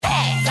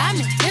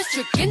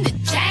electric in the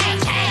chain.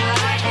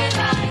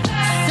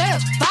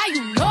 Certified,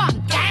 you know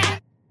I'm gang.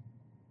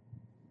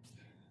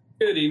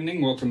 Good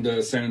evening. Welcome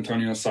to San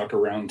Antonio Soccer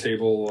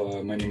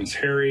Roundtable. My name is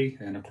Harry,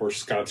 and of course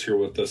Scott's here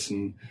with us.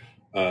 And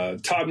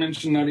Todd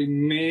mentioned that he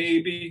may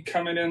be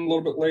coming in a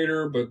little bit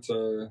later, but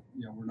we're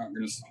not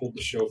going to hold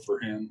the show for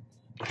him.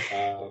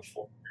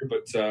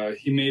 But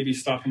he may be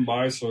stopping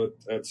by, so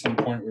at some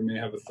point we may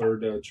have a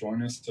third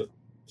join us. If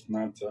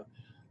not,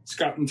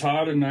 Scott and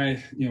Todd and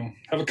I,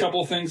 have a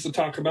couple of things to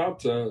talk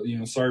about.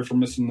 Sorry for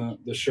missing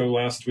the show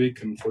last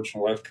week.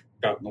 Unfortunately, life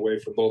got in the way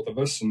for both of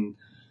us. And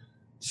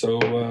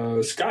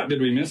so, Scott, did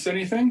we miss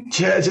anything?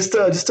 Yeah, just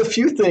a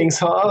few things,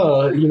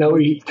 huh?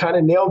 We kind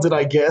of nailed it,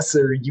 I guess,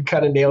 or you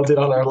kind of nailed it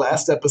on our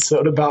last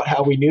episode about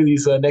how we knew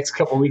these next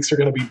couple of weeks are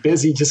going to be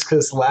busy just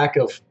because lack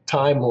of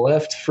time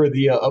left for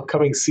the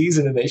upcoming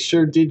season, and they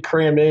sure did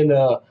cram in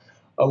a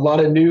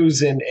lot of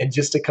news in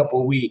just a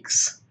couple of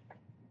weeks.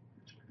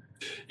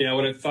 Yeah,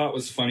 what I thought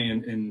was funny,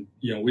 and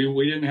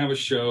we didn't have a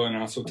show, and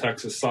also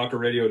Texas Soccer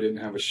Radio didn't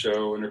have a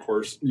show, and of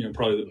course,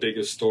 probably the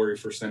biggest story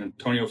for San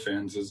Antonio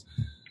fans is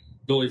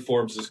Billy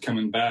Forbes is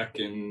coming back,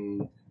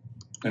 and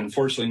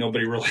unfortunately,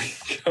 nobody really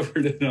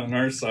covered it on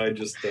our side.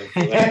 Just for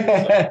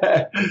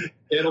that.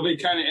 It'll be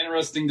kind of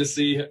interesting to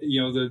see,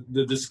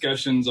 the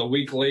discussions a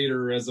week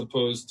later as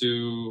opposed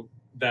to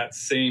that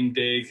same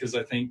day, because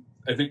I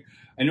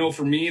know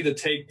for me the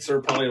takes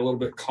are probably a little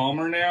bit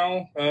calmer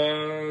now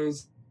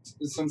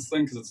since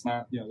then, because it's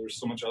not there's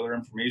so much other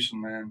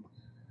information, man.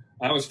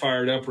 I was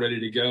fired up, ready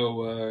to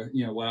go,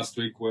 last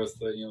week with,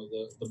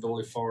 the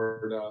Billy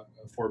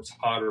Forbes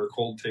hot or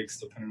cold takes,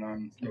 depending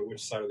on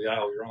which side of the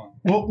aisle you're on.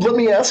 Well, let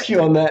me ask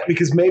you on that,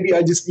 because maybe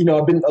I just,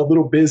 I've been a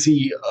little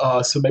busy,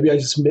 so maybe I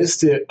just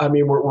missed it. I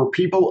mean, were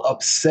people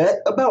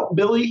upset about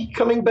Billy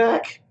coming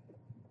back?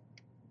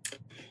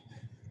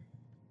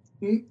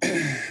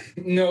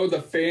 No,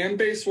 the fan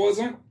base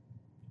wasn't,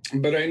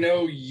 but I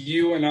know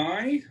you and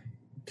I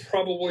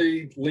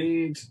probably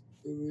leaned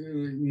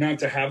not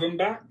to have him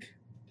back.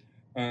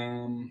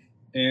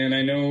 And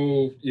I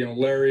know,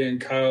 Larry and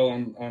Kyle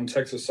on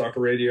Texas Soccer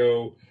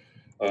Radio,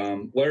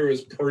 Larry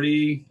was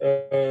pretty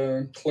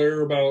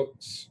clear about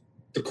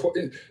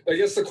I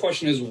guess the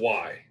question is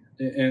why,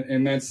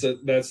 and that's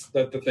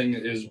the thing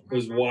is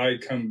why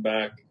come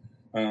back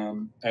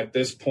at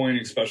this point,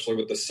 especially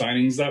with the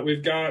signings that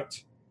we've got.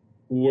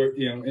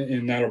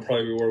 And that'll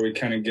probably be where we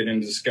kind of get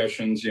into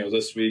discussions,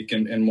 this week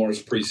and more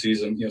as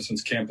preseason,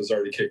 since camp has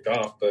already kicked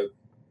off, but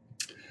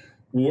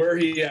where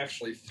he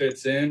actually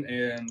fits in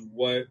and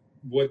what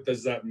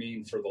does that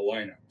mean for the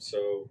lineup.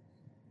 So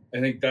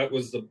I think that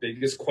was the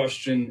biggest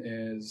question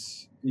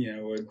is,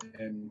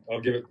 and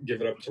I'll give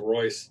it up to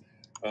Royce.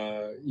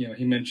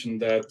 He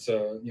mentioned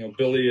that,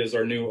 Billy is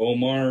our new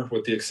Omar,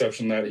 with the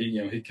exception that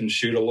he can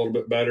shoot a little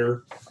bit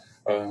better,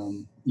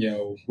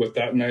 with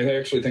that. And I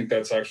actually think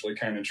that's actually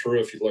kind of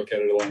true. If you look at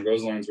it along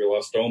those lines, we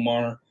lost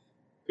Omar,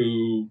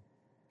 who,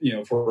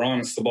 if we're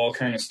honest, the ball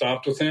kind of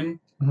stopped with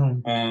him.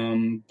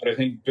 Mm-hmm. But I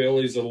think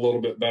Billy's a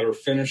little bit better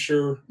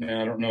finisher.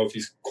 Now, I don't know if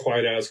he's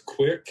quite as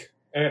quick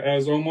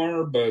as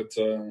Omar, but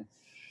that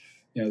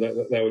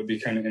would be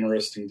kind of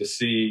interesting to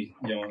see,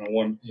 in a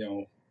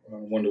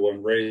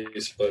one-to-one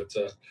race. But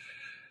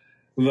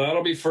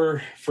that'll be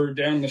for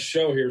down the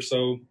show here.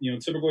 So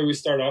typically we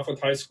start off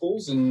with high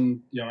schools,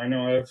 and I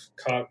know I've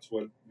caught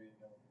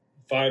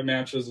 5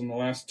 matches in the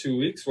last 2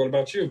 weeks. What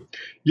about you?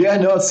 Yeah,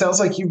 no, it sounds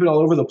like you've been all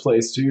over the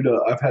place, dude.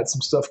 I've had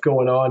some stuff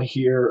going on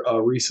here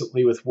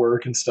recently with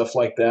work and stuff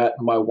like that.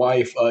 My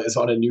wife is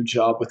on a new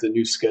job with a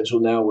new schedule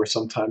now, where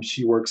sometimes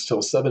she works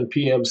till 7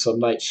 p.m. Some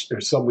nights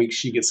or some weeks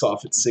she gets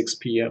off at 6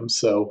 p.m.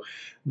 So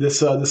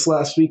this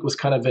last week was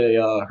kind of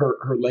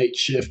her late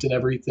shift and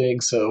everything.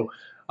 So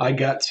I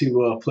got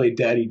to play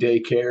daddy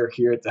daycare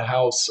here at the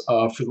house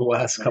for the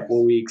last couple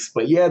of weeks.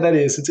 But yeah,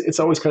 it's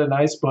always kind of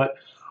nice. But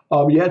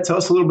tell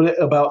us a little bit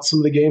about some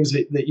of the games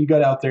that you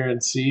got out there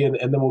and see, and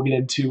then we'll get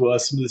into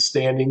some of the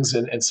standings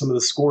and some of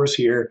the scores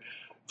here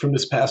from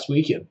this past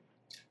weekend.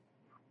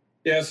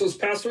 Yeah, so this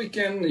past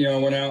weekend, I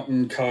went out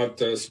and caught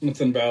Smith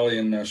and Valley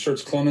and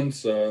Schertz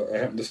Clemens. I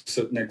happened to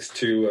sit next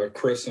to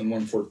Chris in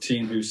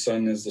 114, whose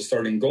son is the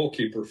starting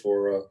goalkeeper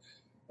for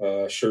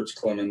Schertz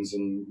Clemens,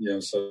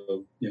 and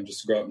so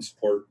just to go out and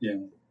support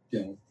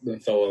the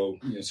fellow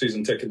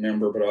season ticket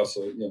member, but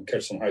also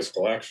catch some high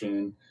school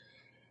action.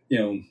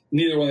 And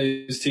neither one of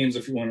these teams,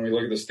 when we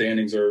look at the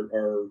standings,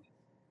 are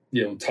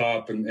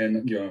top, and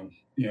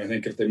I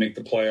think if they make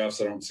the playoffs,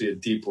 I don't see a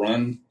deep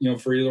run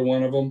for either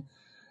one of them.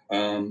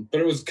 But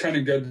it was kind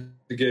of good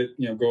to get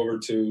go over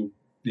to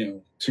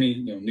to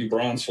me New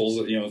Braunfels,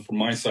 from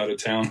my side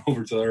of town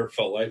over to there. It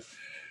felt like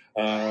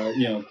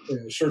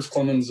Schertz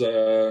Clemens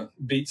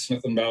beat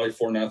Smith and Valley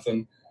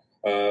 4-0.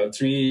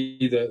 To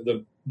me,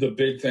 the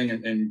big thing,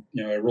 and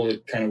I really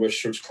kind of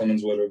wish Schertz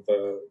Clemens would have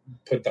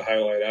put the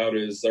highlight out,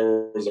 is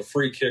there was a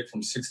free kick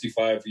from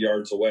 65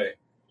 yards away,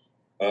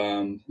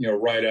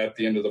 right at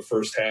the end of the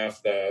first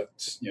half that,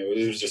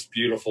 it was just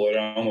beautiful. It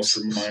almost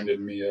reminded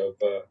me of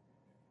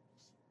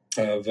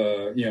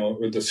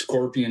the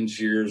Scorpions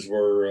years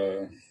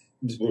where,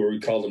 where we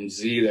called him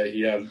Z, that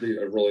he had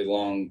a really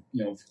long,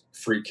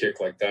 free kick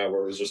like that,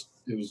 where it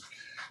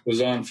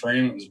was on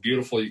frame. It was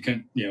beautiful. You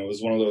couldn't, it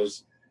was one of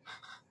those,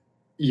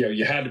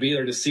 you had to be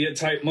there to see it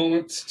type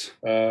moments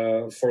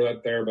for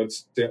that there. But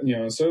so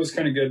it was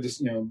kind of good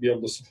to be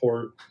able to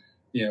support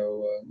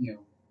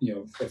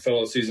a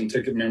fellow season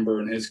ticket member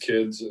and his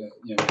kids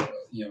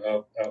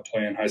out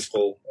playing high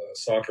school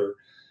soccer.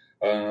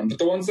 But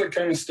the ones that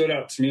kind of stood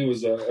out to me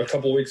was a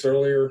couple weeks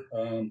earlier,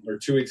 or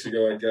 2 weeks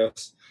ago, I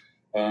guess.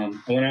 I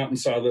went out and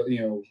saw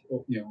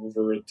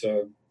over at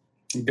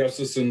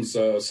Gustafson's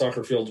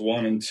soccer fields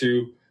 1 and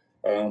 2,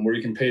 where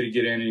you can pay to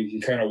get in and you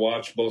can kind of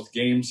watch both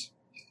games.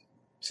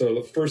 So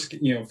the first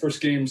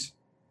games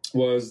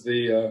was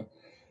the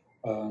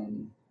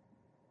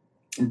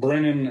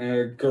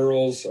Brennan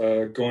girls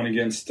going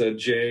against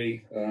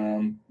Jay,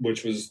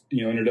 which was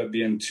ended up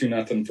being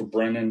 2-0 for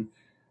Brennan.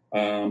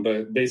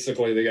 But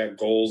basically they got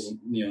goals,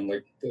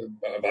 like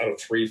about a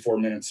 3-4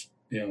 minutes,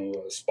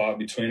 spot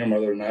between them.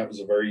 Other than that, it was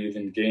a very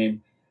even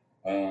game.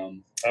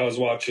 I was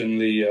watching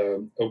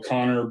the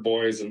O'Connor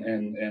boys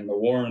and the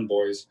Warren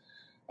boys.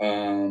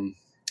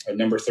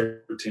 Number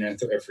 13, I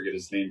forget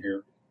his name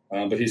here.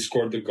 But he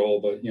scored the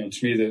goal. But,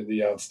 to me,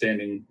 the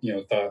outstanding,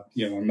 thought,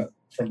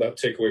 from that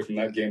takeaway from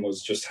that game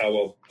was just how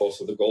well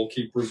both of the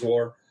goalkeepers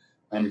were,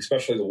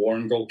 especially the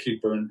Warren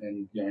goalkeeper.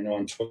 And I know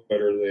on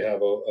Twitter they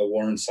have a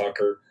Warren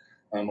soccer,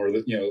 where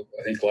I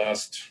think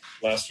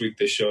last week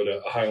they showed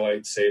a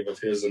highlight save of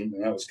his, and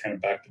that was kind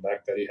of back to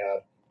back that he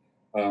had.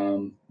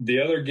 The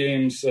other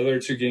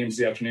two games,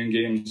 the afternoon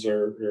games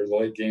or the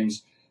late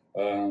games,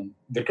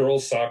 the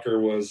girls soccer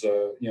was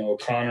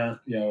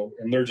O'Connor,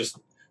 and they're just,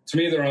 to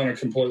me, they're on a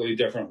completely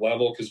different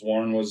level, because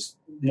Warren was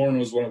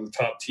one of the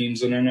top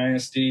teams in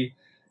NISD,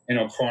 and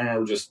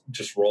O'Connor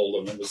just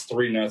rolled them. It was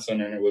 3-0,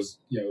 and it was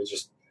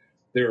just,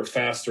 they were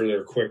faster, they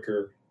were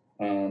quicker,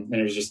 and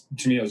it was just,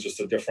 to me, it was just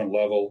a different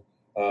level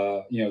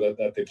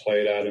that they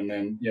played at. And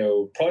then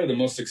probably the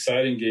most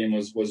exciting game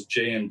was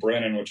Jay and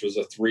Brennan, which was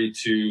a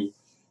 3-2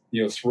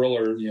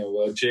 thriller.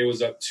 Jay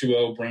was up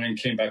 2-0, Brennan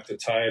came back to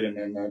tie it, and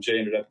then Jay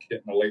ended up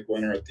getting a late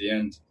winner at the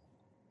end,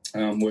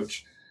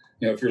 which.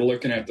 If you're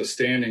looking at the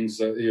standings,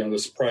 the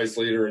surprise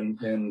leader in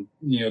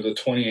the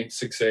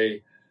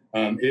 28-6A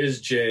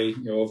is Jay.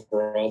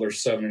 Overall, they're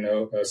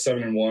 7-1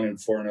 and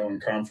 4-0 in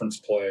conference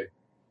play.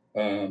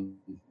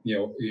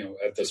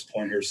 At this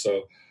point here,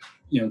 so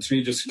to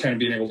me, just kind of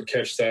being able to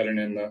catch that, and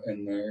in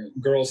the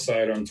girls'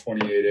 side on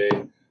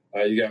 28A,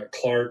 you got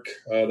Clark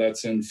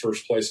that's in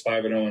first place,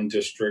 5-0 in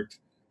district.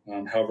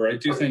 However, I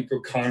do think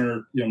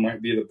O'Connor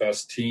might be the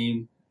best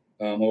team.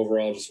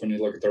 Overall, just when you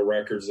look at their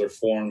records, they're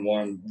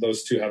 4-1.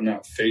 Those two have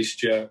not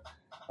faced yet.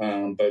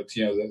 But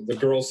the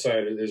girls'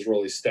 side is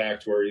really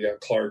stacked, where you got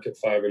Clark at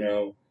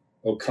 5-0,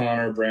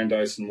 O'Connor,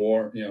 Brandeis, and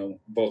Warren,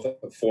 both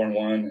at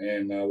 4-1,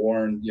 and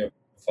Warren,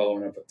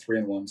 following up at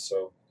 3-1.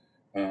 So,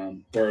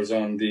 whereas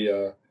on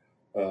the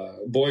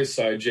boys'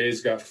 side,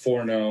 Jay's got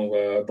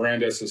 4-0,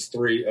 Brandeis is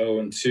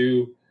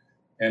 3-0-2,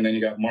 and then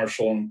you got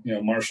Marshall,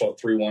 Marshall at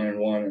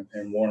 3-1-1,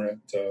 and Warren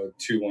at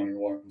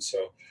 2-1-1.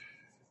 So.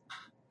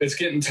 It's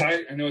getting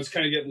tight. I know it's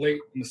kind of getting late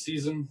in the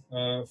season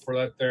for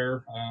that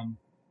there.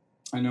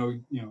 I know,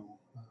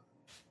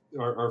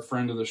 our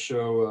friend of the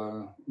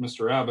show,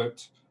 Mr.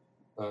 Abbott,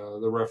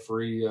 the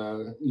referee,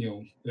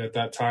 at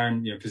that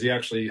time, because he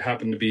actually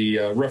happened to be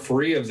a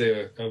referee of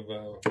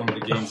one of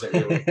the games that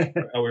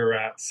we were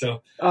at.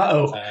 So,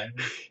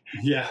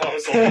 yeah, I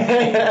was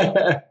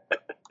like,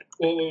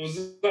 well, what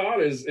was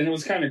odd is, and it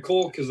was kind of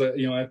cool because, at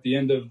the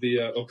end of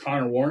the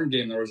O'Connor-Warren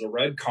game, there was a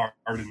red card,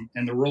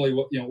 and there really,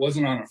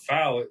 wasn't on a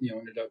foul. It,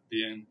 ended up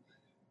being,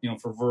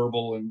 for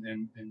verbal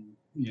and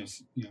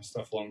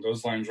stuff along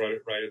those lines right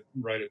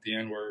at the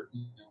end, where,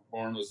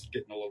 Warren was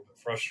getting a little bit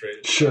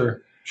frustrated.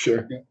 Sure.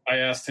 I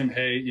asked him,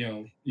 hey,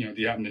 do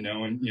you happen to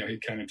know? And, he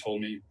kind of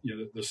told me,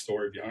 the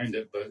story behind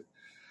it. But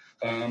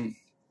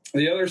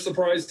the other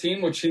surprise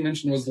team, which he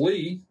mentioned, was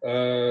Lee.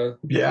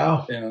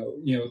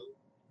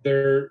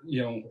 They're,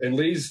 and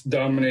Lee's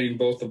dominating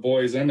both the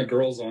boys and the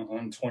girls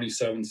on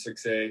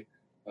 27-6A.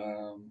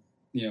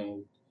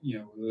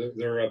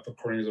 They're up,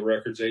 according to the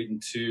records,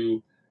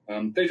 8-2.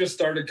 They just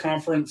started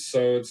conference,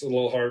 so it's a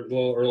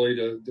little early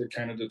to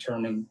kind of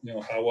determine,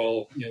 how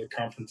well, the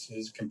conference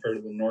is compared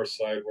to the north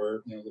side,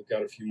 where, they've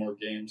got a few more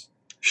games.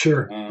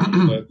 Sure.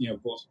 But,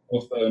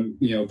 both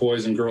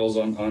boys and girls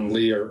on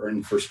Lee are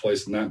in first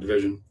place in that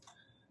division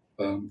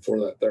for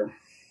that there.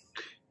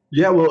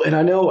 Yeah, well, and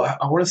I know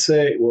I want to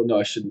say, well, no,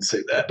 I shouldn't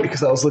say that,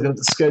 because I was looking at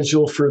the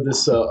schedule for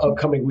this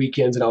upcoming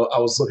weekend, and I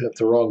was looking at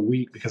the wrong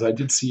week, because I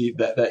did see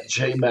that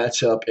Jay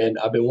matchup, and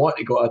I've been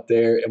wanting to go out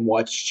there and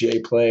watch Jay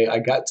play. I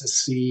got to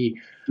see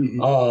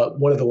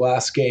one of the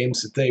last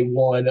games that they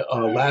won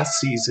last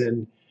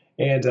season,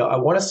 and I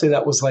want to say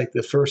that was like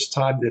the first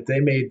time that they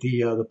made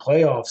the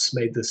playoffs,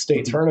 made the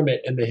state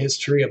tournament in the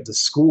history of the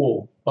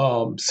school.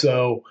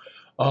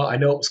 I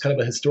know it was kind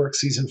of a historic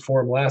season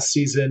for them last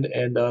season,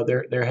 and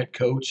their head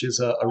coach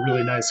is a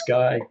really nice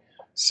guy.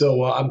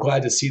 So I'm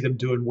glad to see them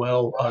doing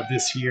well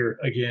this year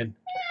again.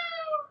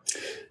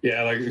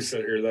 Yeah, like you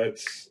said here,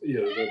 that's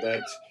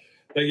that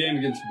game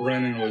against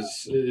Brennan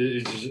was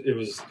it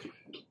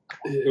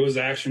was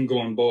action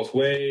going both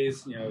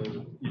ways.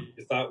 You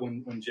thought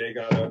when Jay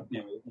got up,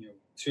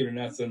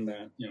 2-0,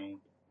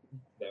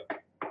 that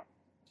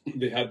that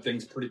they had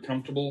things pretty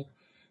comfortable,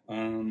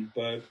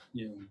 but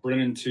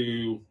Brennan,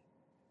 to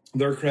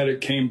their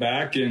credit, came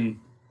back, and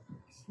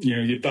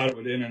you thought it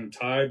would end in a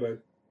tie,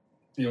 but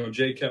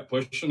Jay kept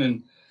pushing.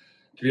 And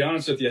to be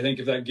honest with you, I think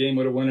if that game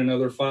would have went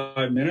another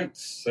 5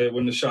 minutes, it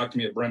wouldn't have shocked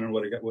me if Brennan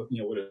would have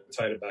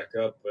tied it back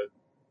up. But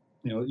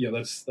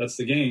that's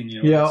the game.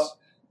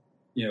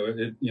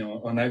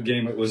 On that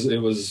game it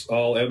was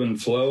all ebb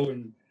and flow,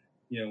 and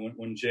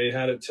when Jay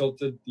had it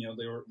tilted,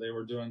 they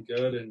were doing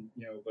good, and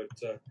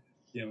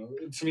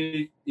to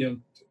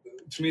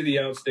me the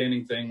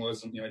outstanding thing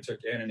was, I took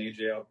Ann and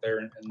AJ out there,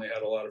 and they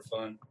had a lot of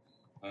fun,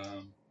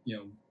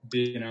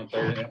 being out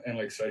there, and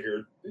like I said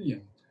here,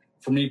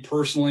 for me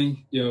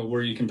personally,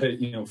 where you can pay,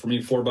 for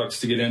me $4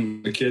 to get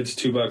in, the kids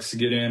 $2 to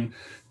get in,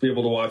 be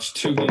able to watch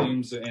 2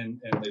 games,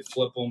 and they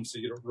flip them, so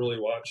you get to really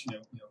watch,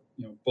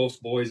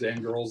 both boys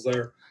and girls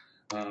there.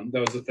 That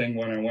was the thing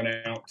when I went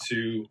out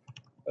to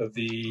a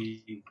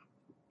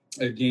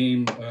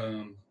game,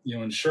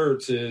 in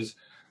Schertz, is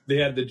they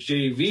had the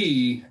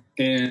JV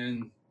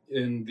and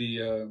they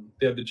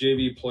had the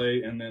JV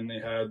play, and then they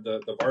had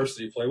the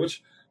varsity play,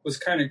 which was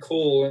kind of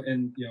cool.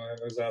 And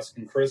I was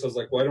asking Chris, I was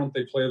like, why don't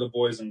they play the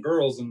boys and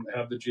girls and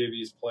have the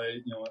JVs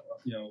play,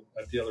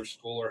 at the other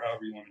school, or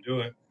however you want to do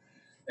it?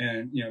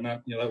 And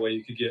that way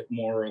you could get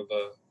more of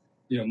a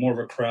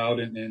crowd,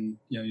 and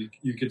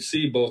you could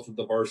see both of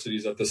the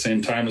varsities at the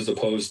same time, as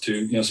opposed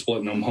to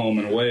splitting them home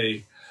and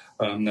away,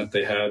 that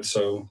they had.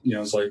 So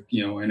it's like,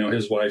 I know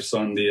his wife's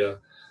on the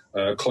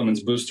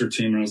Clemens booster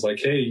team, and I was like,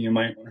 hey, you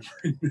might want to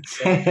bring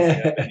this up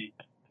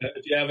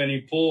if you have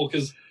any pool,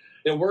 because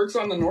it works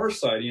on the north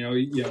side. Now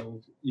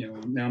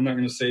I'm not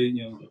going to say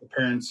the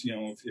parents,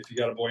 if you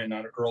got a boy and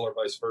not a girl, or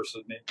vice versa,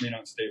 may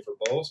not stay for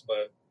both,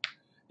 but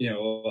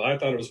I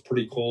thought it was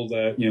pretty cool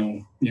that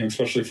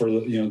especially for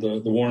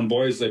the Warren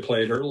boys, they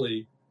played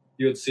early.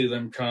 You would see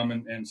them come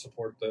and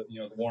support the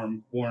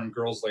Warren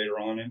girls later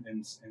on,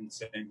 and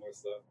same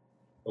with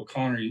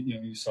O'Connor.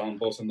 You saw them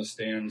both in the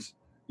stands,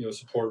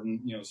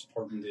 supporting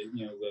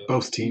the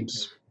both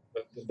teams.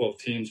 Both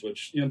teams,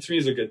 which to me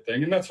is a good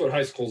thing, and that's what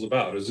high school's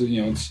about. Is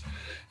it's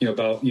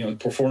about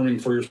performing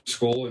for your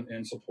school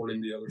and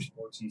supporting the other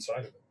sports inside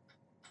of it.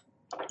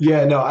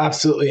 Yeah, no,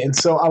 absolutely. And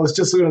so I was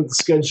just looking at the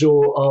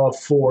schedule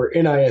for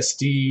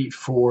NISD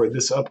for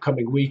this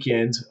upcoming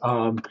weekend,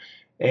 and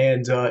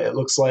it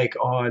looks like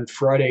on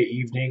Friday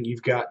evening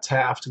you've got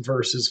Taft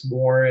versus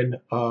Warren,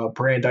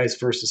 Brandeis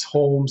versus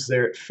Holmes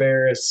there at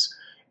Ferris,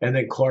 and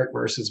then Clark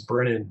versus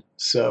Brennan.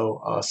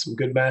 So some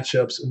good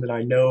matchups. And then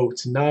I know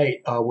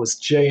tonight was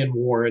Jay and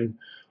Warren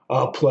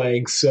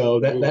playing. So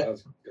that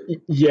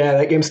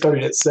game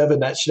started at 7.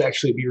 That should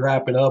actually be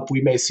wrapping up.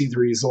 We may see the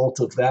result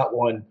of that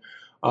one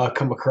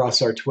come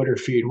across our Twitter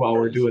feed while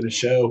we're doing the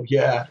show.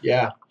 Yeah.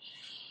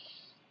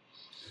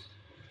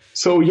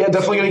 So,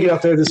 definitely going to get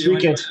out there this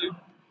weekend.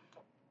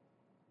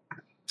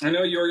 I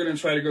know you were going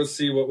to try to go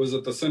see, what was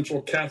it, the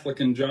Central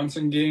Catholic and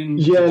Johnson game?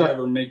 Yeah. Did you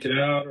ever make it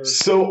out? Or?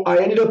 So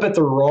I ended up at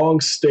the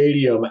wrong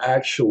stadium,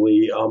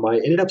 actually. I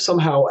ended up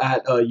somehow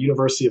at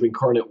University of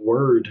Incarnate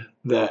Word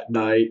that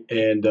night,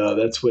 and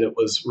that's when it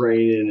was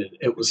raining and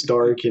it was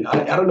dark. And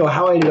I don't know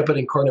how I ended up at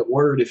Incarnate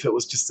Word, if it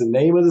was just the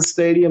name of the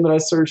stadium that I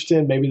searched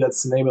in. Maybe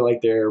that's the name of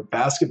like their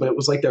basketball, but it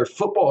was like their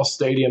football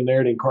stadium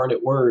there at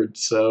Incarnate Word.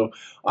 So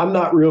I'm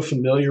not real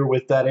familiar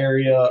with that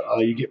area.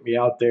 You get me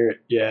out there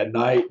at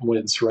night when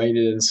it's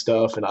raining and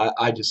stuff, and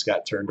I just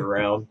got turned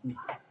around.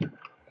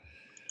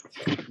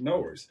 No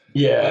worries.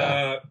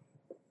 Yeah.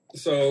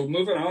 So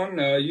moving on,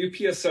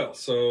 UPSL.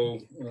 So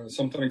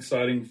something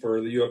exciting for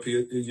the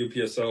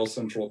UPSL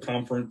Central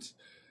Conference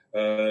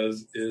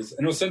is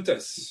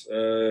Inocentes.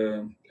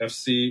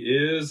 FC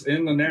is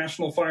in the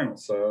national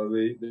finals.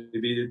 They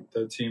beat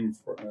the team,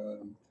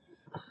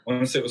 I want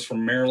to say it was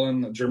from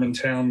Maryland,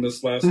 Germantown,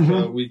 this last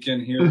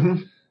weekend here.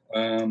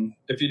 Mm-hmm.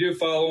 If you do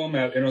follow them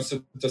at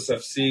Inocentes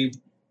FC,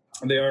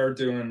 they are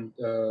doing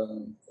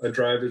a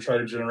drive to try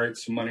to generate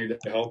some money to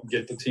help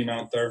get the team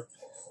out there.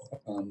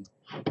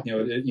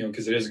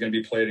 Because it is going to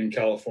be played in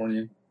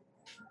California,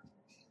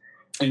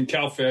 and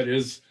CalFed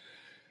is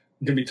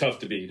going to be tough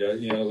to beat.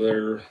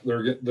 They're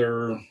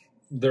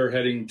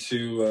heading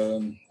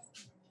to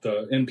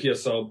the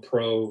NPSL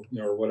Pro,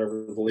 or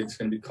whatever the league's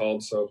going to be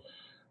called. So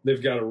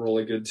they've got a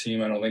really good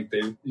team. I don't think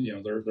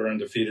they're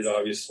undefeated,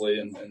 obviously,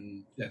 and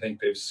I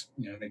think I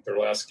think their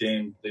last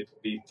game they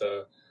beat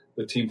the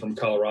team from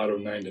Colorado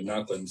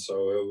 9-0.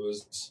 So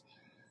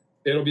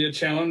it'll be a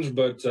challenge,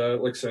 but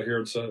like I said here,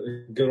 it's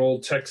a good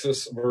old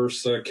Texas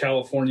versus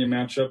California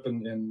matchup,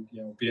 and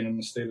being in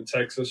the state of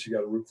Texas, you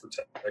got to root for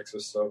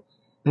Texas, so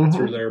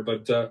through there.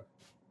 But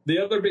the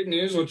other big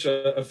news, which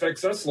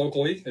affects us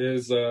locally,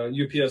 is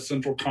UPS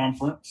Central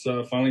Conference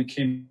finally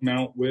came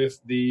out with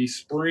the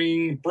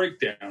spring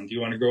breakdown. Do you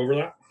want to go over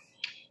that?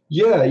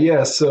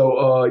 Yeah.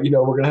 So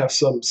we're gonna have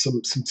some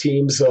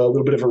teams. A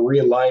little bit of a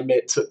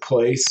realignment took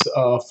place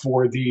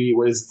for the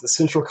what is it, the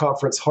Central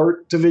Conference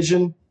Heart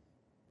Division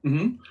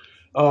Hmm.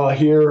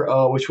 here,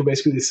 which were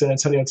basically the San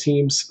Antonio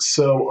teams.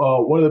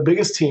 So one of the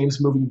biggest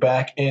teams moving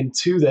back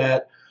into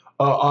that,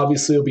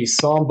 obviously, will be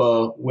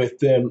Samba, with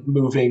them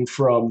moving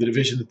from the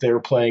division that they were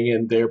playing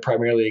in. They're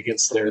primarily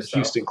against From their the South.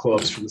 Houston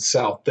clubs from the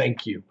South.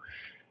 Thank you.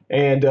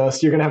 And so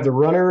you're going to have the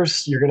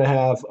Runners. You're going to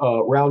have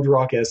Round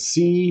Rock SC.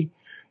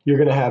 You're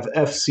going to have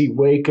FC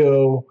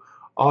Waco,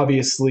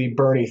 obviously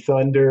Bernie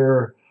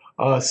Thunder,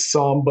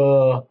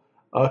 Samba,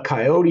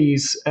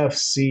 Coyotes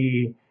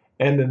FC,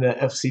 and then the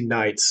FC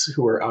Knights,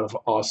 who are out of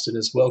Austin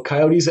as well.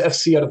 Coyotes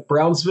FC out of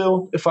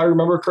Brownsville, if I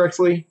remember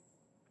correctly.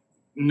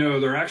 No,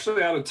 they're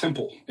actually out of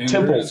Temple, and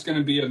Temple. there is going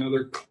to be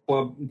another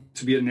club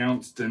to be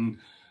announced. And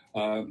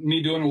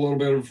me doing a little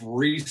bit of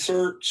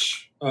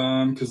research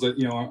because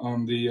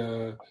on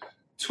the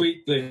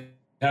tweet they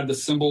had the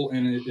symbol,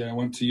 and it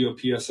went to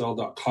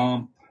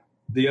UOPSL.com.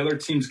 The other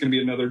team's going to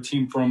be another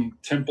team from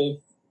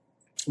Temple.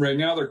 Right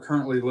now, they're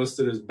currently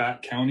listed as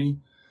Bat County,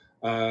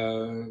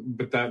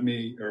 but that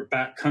may or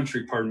Bat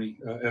Country, pardon me,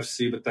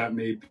 FC, but that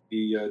may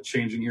be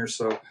changing here.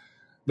 So,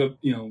 to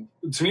me,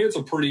 it's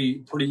a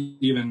pretty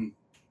even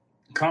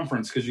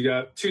conference because you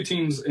got two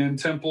teams in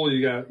Temple.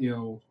 You got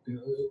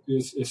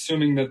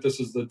assuming that this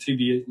is the to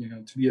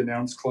be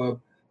announced club,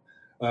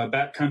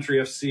 Bat Country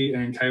FC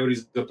and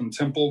Coyotes up in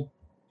Temple.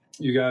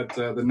 You got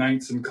the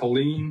Knights in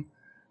Killeen,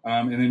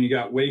 and then you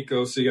got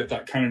Waco. So you got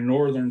that kind of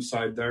northern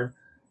side there,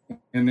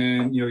 and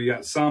then you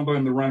got Samba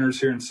and the Runners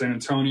here in San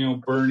Antonio,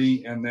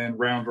 Bernie, and then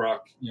Round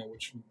Rock,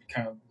 which would be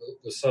kind of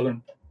the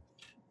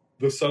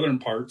southern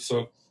part.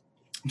 So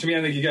to me,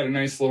 I think you got a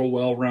nice little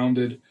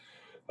well-rounded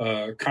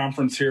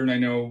conference here, and I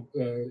know,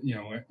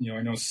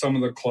 I know some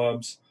of the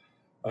clubs,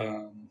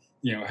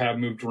 have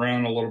moved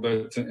around a little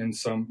bit, and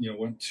some,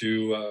 went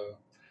to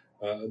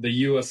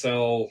the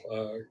USL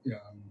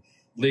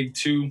League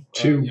Two.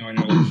 I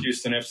know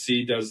Houston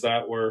FC does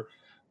that, where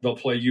they'll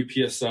play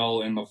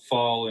UPSL in the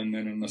fall, and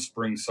then in the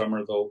spring,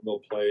 summer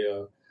they'll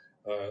play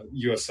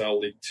USL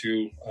League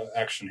Two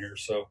action here.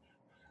 So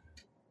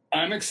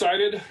I'm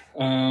excited.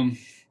 To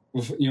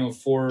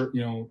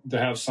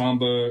have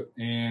Samba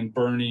and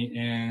Bernie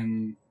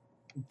and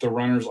the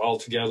Runners all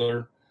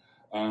together,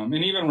 and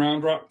even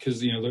Round Rock,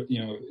 because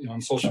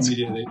on social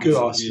media they good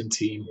Austin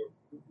team,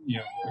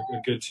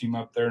 a good team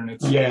up there, and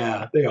it's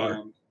they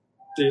are.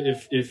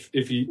 If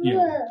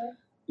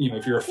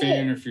you're a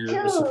fan, if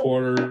you're a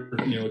supporter,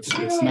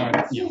 it's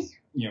not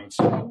it's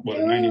what,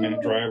 a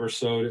 90-minute drive or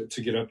so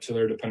to get up to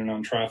there, depending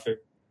on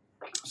traffic.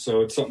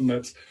 So it's something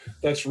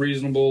that's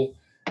reasonable.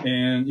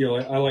 And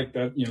I like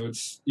that.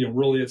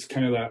 Really, it's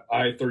kind of that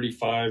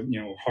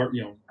I-35, heart.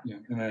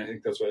 And I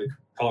think that's why they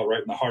call it,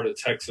 right in the heart of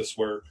Texas,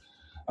 where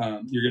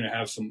you're going to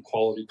have some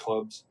quality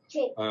clubs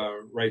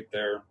right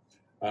there.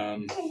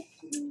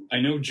 I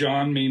know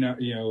John may not,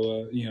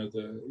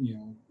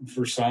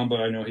 for Samba,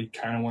 I know he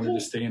kind of wanted to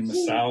stay in the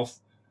South.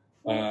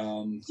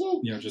 Through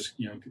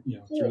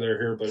there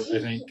here, but I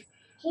think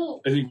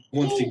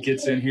once he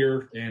gets in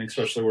here, and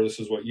especially where this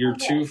is year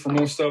 2 for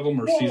most of them,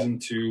 or season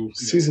 2.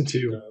 Season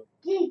 2.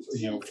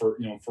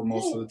 For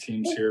most of the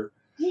teams here,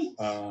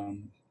 I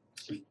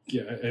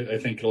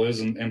think it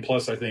is, and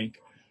plus I think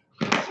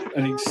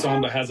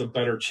Samba has a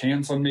better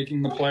chance on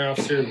making the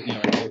playoffs here.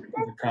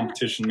 The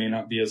competition may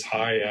not be as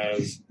high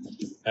as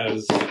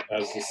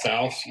the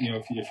South.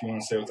 If you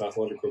want to say with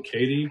Atletico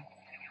Katy,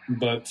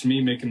 but to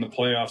me, making the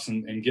playoffs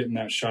and getting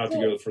that shot to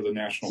go for the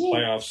national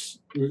playoffs,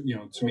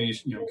 to me,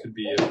 could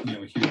be a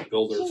huge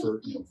builder for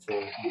the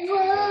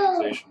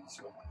organization.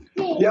 So,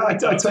 yeah, I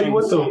tell you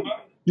what though.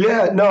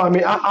 Yeah, no, I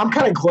mean, I'm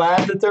kind of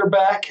glad that they're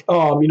back.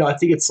 I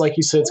think it's like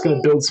you said, it's going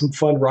to build some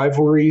fun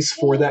rivalries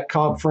for that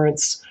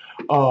conference.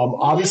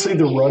 Obviously,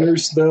 the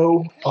Runners,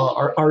 though,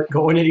 aren't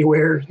going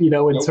anywhere,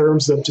 in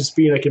terms of just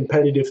being a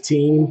competitive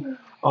team.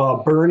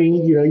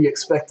 Bernie, you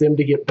expect them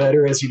to get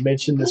better, as you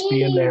mentioned, this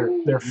being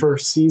their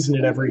first season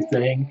and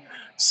everything.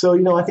 So,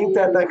 I think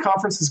that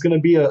conference is going to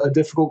be a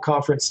difficult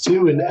conference,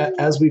 too. And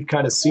as we've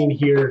kind of seen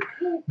here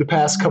the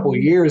past couple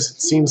of years,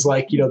 it seems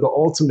like, the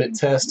ultimate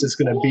test is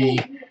going to be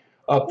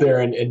up there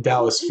in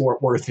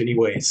Dallas-Fort Worth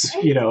anyways,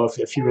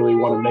 if you really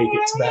want to make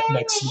it to that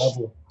next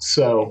level.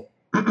 So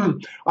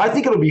I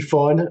think it'll be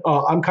fun.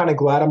 I'm kind of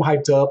glad. I'm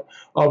hyped up.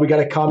 We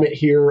got a comment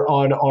here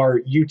on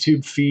our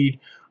YouTube feed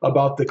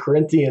about the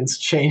Corinthians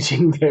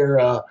changing their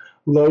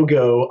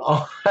logo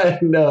on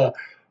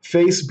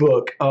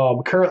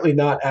Facebook. Currently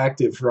not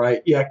active,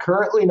 right? Yeah,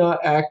 currently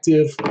not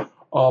active.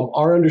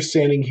 Our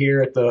understanding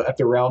here at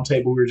the round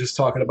table, we were just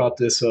talking about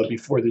this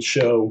before the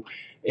show,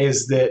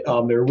 is that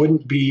there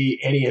wouldn't be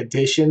any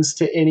additions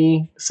to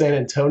any San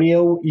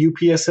Antonio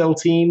UPSL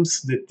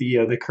teams, that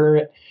the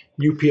current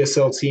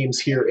UPSL teams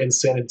here in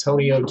San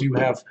Antonio do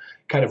have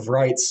kind of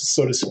rights,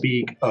 so to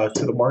speak,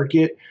 to the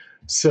market.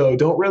 So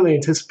don't really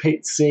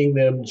anticipate seeing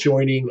them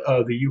joining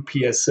the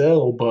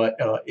UPSL, but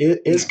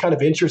it is kind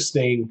of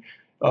interesting,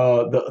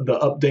 the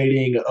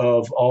updating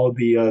of all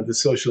the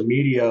social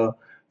media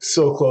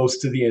so close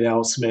to the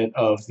announcement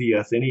of the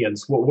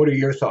Athenians. What are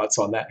your thoughts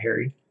on that,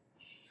 Harry?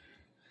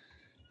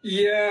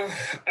 Yeah,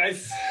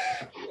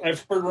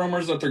 I've heard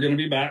rumors that they're going to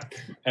be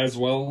back as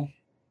well,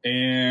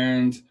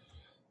 and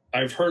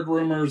I've heard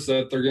rumors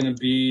that they're going to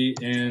be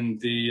in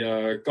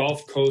the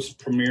Gulf Coast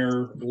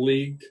Premier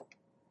League,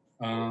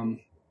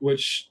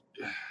 which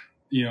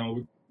you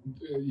know,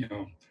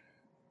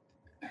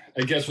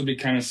 I guess would be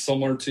kind of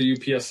similar to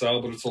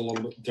UPSL, but it's a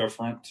little bit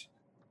different.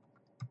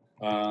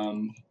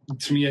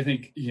 To me, I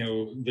think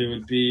they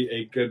would be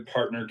a good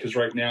partner because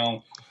right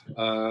now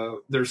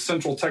there's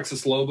Central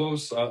Texas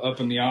Lobos up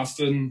in the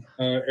Austin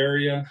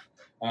area,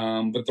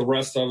 but the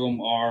rest of them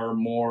are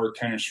more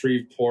kind of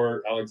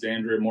Shreveport,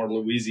 Alexandria, more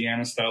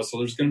Louisiana style. So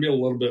there's going to be a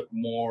little bit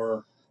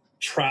more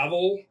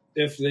travel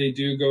if they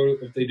do go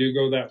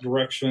that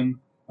direction.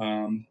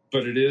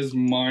 But it is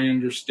my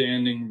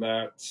understanding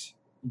that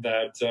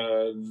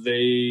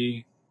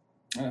they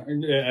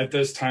at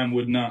this time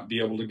would not be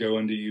able to go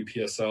into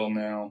UPSL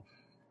now.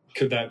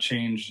 Could that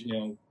change?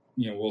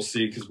 We'll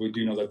see, because we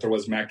do know that there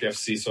was MAC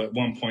FC. So at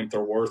one point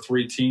there were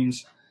 3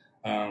 teams.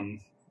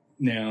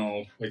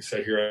 Now, like I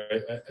said here,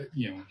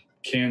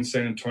 can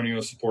San Antonio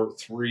support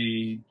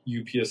 3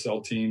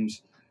 UPSL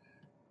teams?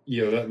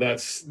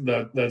 That's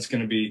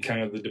going to be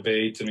kind of the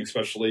debate, and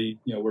especially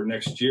where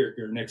next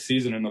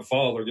season in the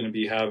fall they're going to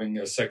be having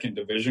a second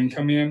division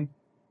come in.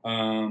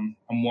 I'm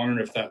wondering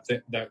if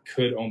that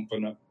could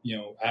open up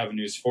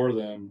avenues for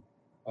them.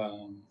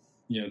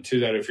 To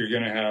that, if you're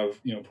going to have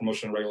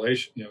promotion and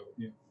regulation,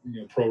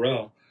 pro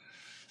rel,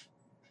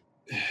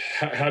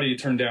 how do you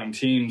turn down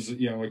teams?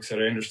 Like I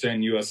said, I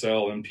understand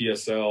USL and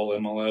PSL,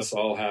 MLS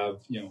all have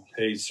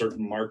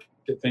certain market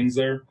things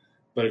there,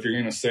 but if you're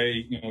going to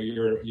say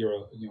you're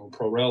a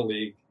pro rel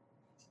league,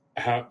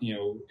 how do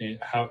you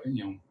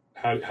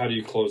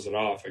close it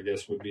off? I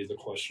guess would be the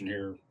question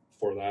here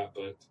for that,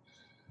 but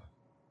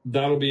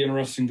that'll be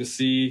interesting to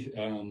see.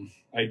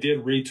 I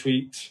did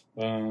retweet,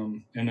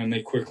 and then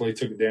they quickly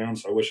took it down,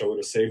 so I wish I would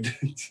have saved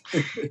it.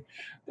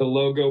 The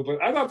logo,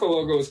 but I thought the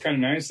logo was kind of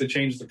nice. They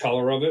changed the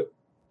color of it,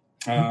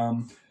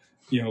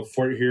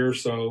 for it here.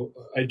 So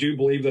I do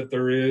believe that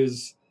there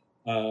is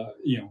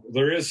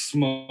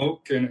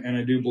smoke, and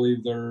I do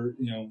believe there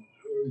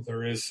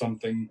is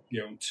something,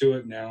 to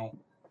it now.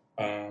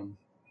 I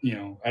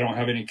don't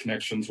have any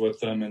connections with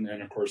them, and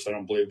of course, I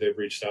don't believe they've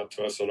reached out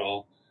to us at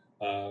all.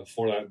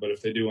 For that, but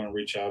if they do want to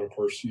reach out, of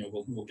course,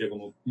 we'll give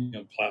them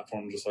a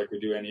platform just like we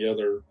do any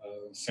other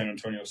San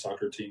Antonio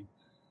soccer team.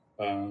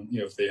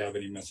 If they have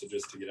any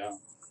messages to get out.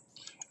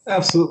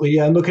 Absolutely,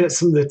 yeah. I'm looking at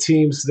some of the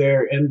teams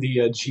there in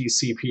the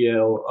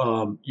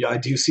GCPL. I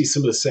do see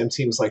some of the same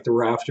teams like the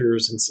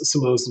Rafters and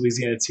some of those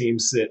Louisiana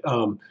teams that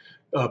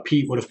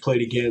Pete would have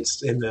played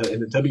against in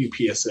the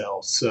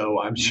WPSL. So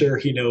I'm sure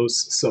he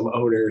knows some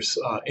owners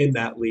in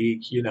that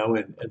league,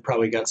 and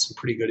probably got some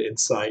pretty good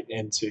insight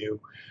into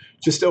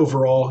just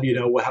overall,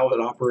 how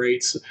it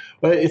operates.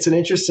 But it's an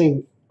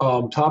interesting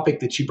topic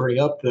that you bring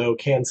up, though.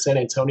 Can San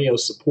Antonio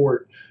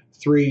support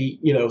 3,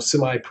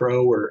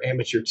 semi-pro or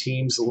amateur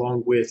teams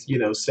along with,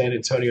 San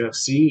Antonio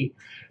FC?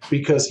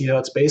 Because,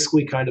 it's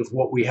basically kind of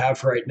what we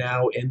have right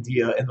now in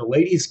the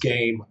ladies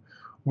game,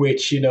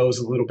 which, is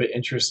a little bit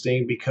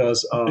interesting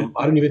because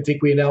I don't even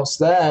think we announced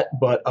that,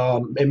 but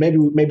and maybe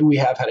we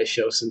have had a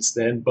show since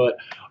then. But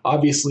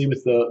obviously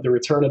with the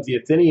return of the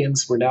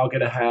Athenians, we're now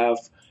going to have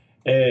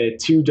 2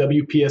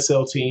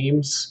 WPSL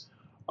teams,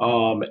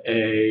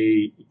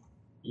 a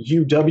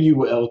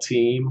UWL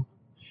team,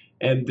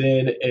 and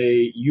then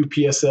a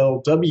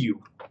UPSLW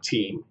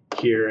team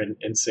here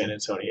in San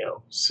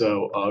Antonio.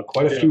 So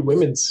quite a few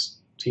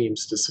women's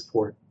teams to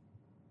support.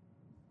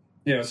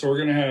 Yeah, so we're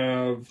going to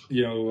have,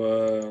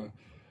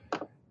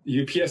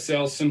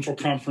 UPSL Central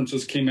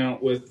Conferences came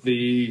out with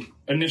the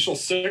initial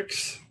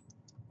 6,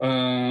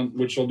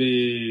 which will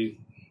be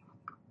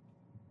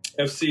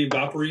FC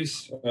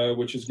Valkyries,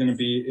 which is going to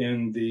be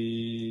in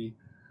the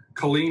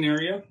Killeen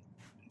area.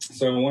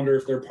 So I wonder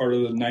if they're part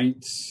of the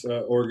Knights,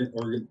 Oregon,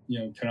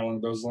 kind of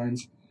along those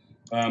lines.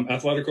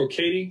 Athletico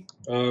Katy,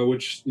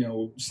 which,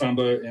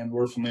 Samba and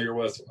we're familiar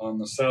with on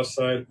the south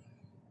side.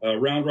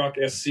 Round Rock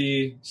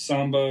SC,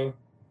 Samba.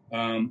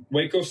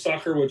 Waco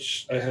Soccer,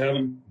 which I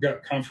haven't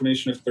got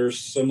confirmation if they're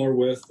similar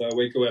with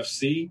Waco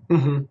FC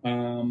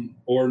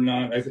or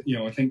not. I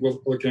think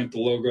looking at the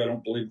logo, I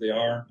don't believe they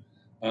are.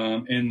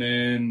 And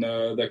then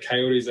the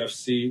Coyotes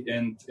FC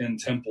in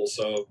Temple.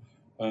 So,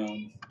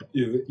 to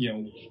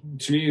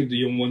me,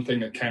 the one thing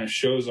that kind of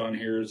shows on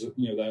here is,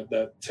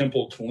 that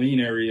Temple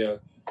Killeen area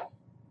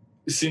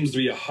seems to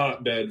be a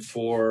hotbed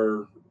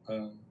for,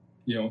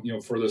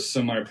 for the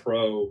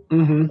semi-pro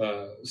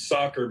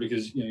soccer,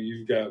 because,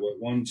 you've got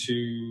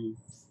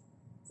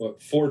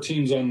 4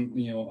 teams on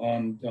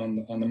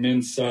the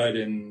men's side,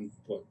 and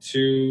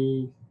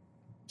 2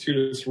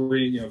 to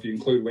 3, if you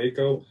include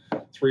Waco,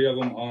 3 of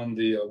them on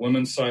the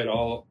women's side,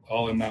 all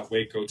in that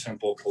Waco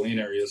Temple Killeen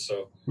area.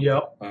 So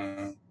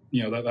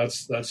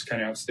that's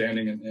kind of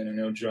outstanding, and I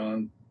know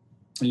John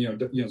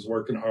is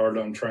working hard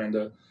on trying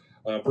to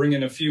bring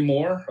in a few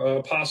more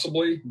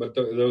possibly, but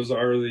those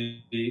are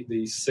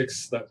the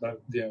six that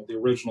the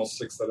original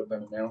six that have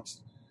been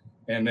announced.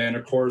 And then,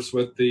 of course,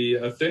 with the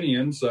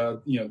Athenians,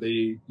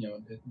 they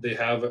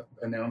have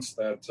announced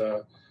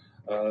that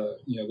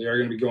they are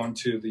going to be going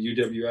to the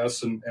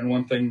UWS. And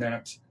one thing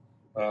that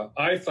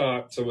I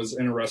thought was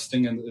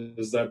interesting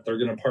is that they're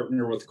going to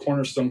partner with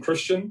Cornerstone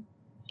Christian.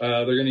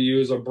 They're going to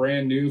use a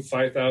brand new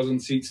 5,000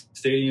 seat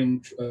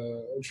stadium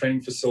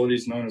training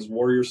facilities known as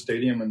Warrior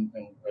Stadium, and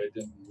I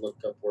didn't look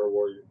up where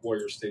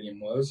Warrior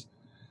Stadium was,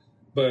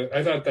 but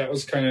I thought that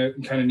was kind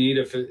of neat.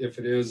 If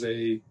it is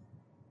they're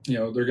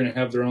going to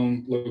have their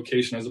own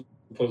location as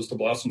opposed to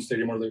Blossom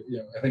Stadium, where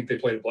I think they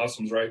played at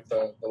Blossoms, right?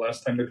 The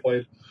last time they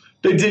played.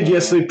 They did,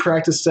 yes. They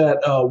practiced at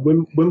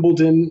Wembley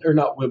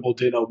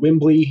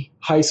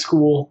High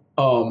School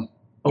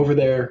over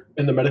there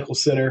in the medical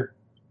center.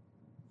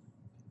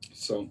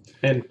 So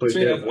I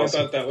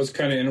thought that was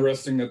kind of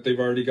interesting that they've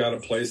already got a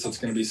place that's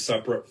going to be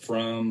separate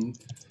from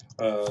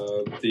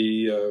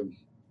the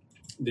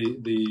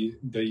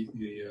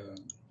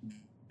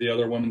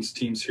other women's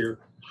teams here.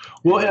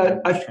 Well,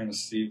 I'm trying to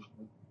see.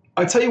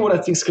 I tell you what I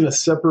think is going to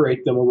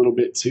separate them a little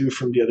bit, too,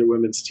 from the other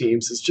women's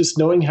teams is just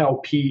knowing how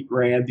Pete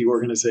ran the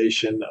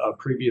organization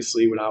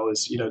previously when I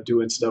was,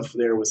 doing stuff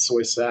there with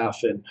Soy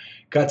Saf and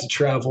got to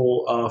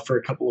travel for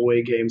a couple of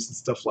away games and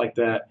stuff like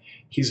that.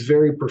 He's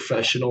very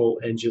professional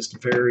and just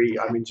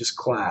just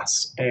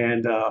class.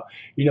 And,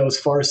 as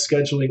far as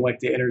scheduling like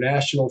the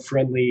international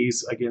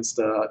friendlies against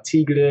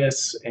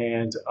Tigres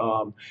and,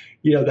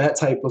 that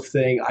type of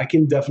thing, I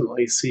can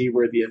definitely see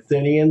where the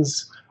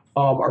Athenians –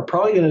 there's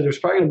probably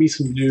going to be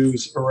some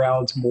news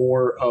around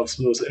more of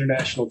some of those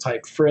international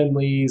type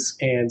friendlies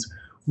and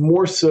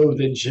more so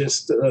than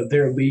just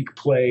their league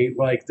play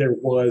like there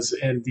was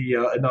in the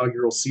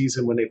inaugural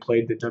season when they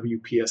played the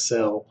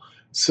WPSL.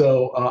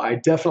 So I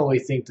definitely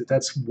think that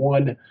that's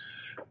one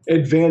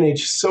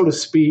advantage, so to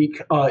speak,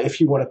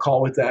 if you want to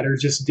call it that, or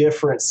just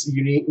difference,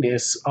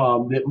 uniqueness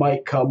that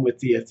might come with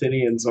the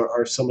Athenians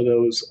are some of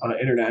those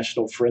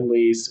international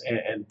friendlies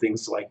and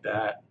things like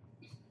that.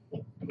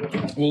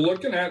 Well,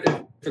 looking at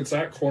if it's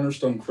at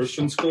Cornerstone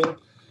Christian School,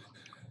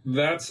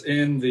 that's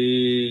in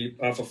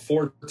off of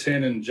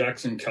 410 in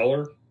Jackson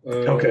Keller,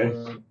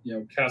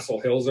 Castle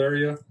Hills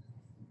area.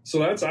 So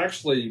that's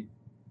actually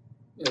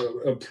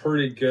a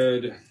pretty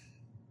good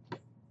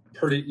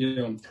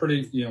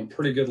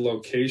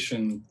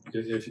location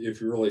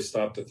if you really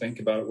stop to think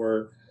about it.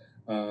 Where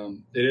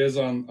it is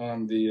on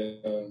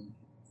the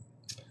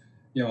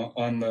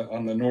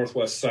on the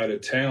northwest side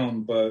of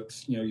town, but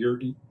you're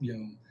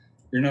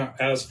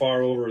not as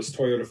far over as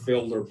Toyota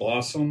Field or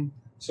Blossom.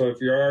 So if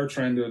you are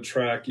trying to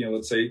attract,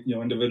 let's say,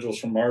 individuals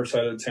from our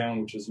side of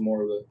town, which is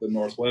more of the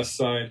northwest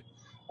side,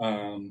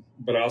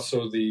 but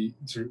also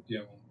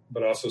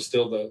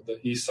still the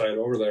east side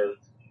over there.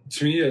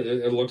 To me,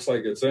 it looks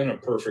like it's in a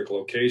perfect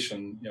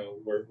location,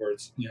 where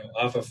it's,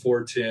 off of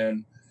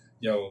 410,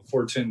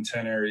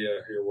 410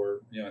 area here, where,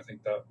 I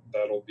think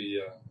that'll be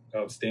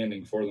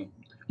outstanding for them.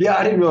 Yeah,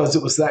 I didn't realize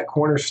it was that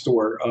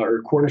Cornerstone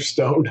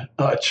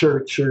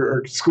church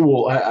or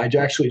school. I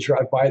actually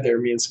drive by there.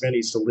 Me and Sven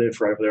used to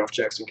live right over there off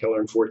Jackson Keller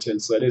and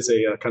 410, so that is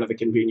a kind of a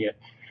convenient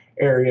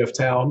area of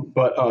town.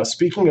 But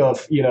speaking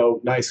of,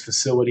 nice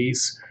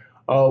facilities,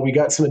 we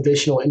got some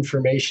additional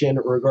information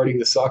regarding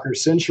the Soccer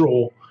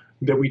Central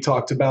that we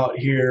talked about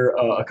here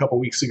a couple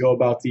weeks ago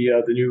about the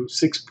new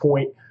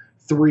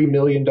 $6.3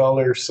 million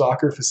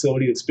soccer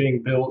facility that's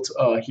being built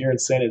here in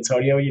San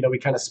Antonio. We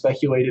kind of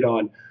speculated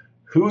on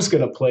who's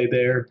going to play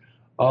there,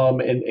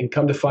 and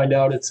come to find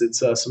out it's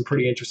some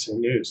pretty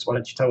interesting news. Why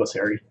don't you tell us,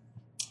 Harry?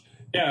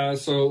 Yeah,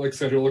 so like I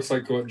said, it looks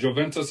like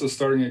Juventus is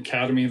starting an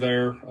academy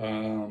there.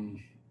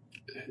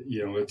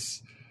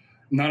 It's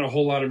not a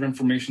whole lot of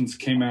information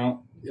came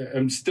out.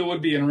 I still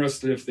would be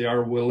interested if they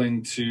are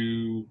willing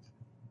to,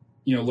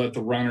 let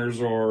the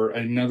runners or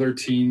another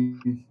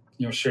team,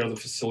 share the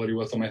facility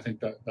with them. I think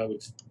that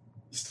would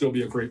still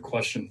be a great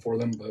question for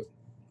them. But,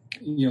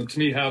 to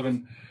me,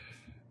 having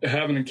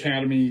an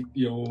academy,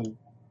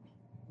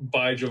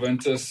 by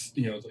Juventus,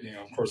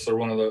 of course they're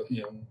one of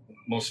the,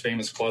 most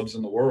famous clubs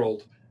in the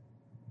world.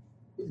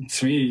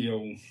 To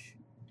me,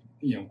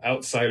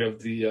 outside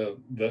of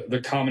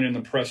the comment in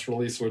the press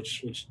release,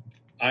 which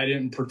I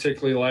didn't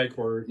particularly like,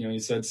 where, he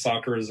said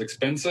soccer is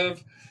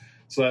expensive.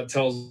 So that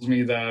tells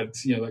me that,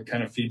 that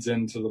kind of feeds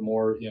into the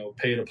more,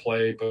 pay to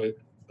play, but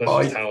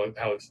that's just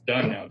how it's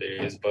done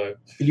nowadays. But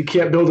you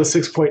can't build a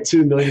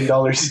 $6.2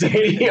 million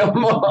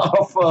stadium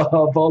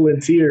off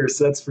volunteers,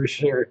 that's for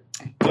sure.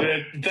 But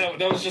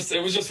it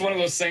was just one of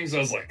those things I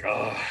was like,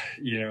 where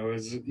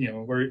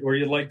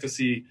you'd like to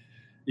see,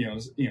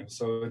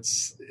 so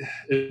it's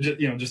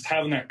just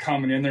having that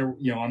comment in there,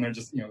 on there,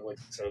 just, like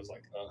I said, it was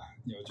like,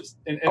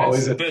 and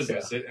it's a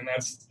business, yeah. And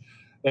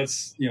that's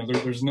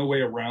there's no way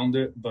around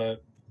it,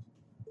 but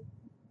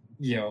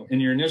in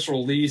your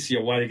initial lease,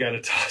 why you got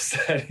to toss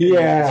that in?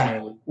 Yeah,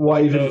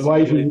 why even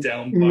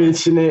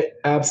mention it?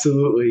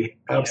 Absolutely.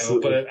 But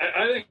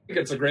I think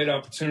it's a great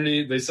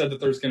opportunity. They said that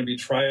there's going to be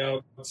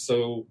tryouts,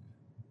 so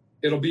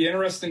it'll be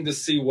interesting to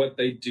see what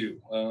they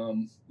do,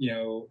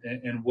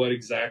 and what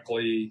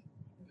exactly,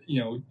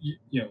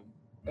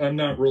 I'm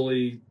not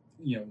really,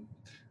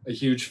 a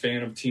huge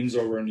fan of teams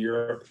over in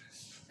Europe.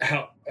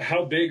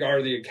 How big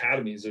are the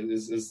academies?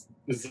 Is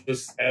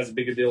this as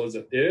big a deal as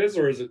it is,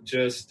 or is it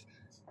just?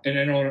 And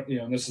I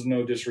don't, this is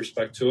no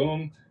disrespect to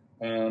them.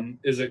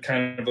 Is it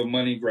kind of a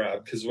money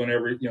grab? Because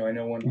whenever, I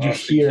know when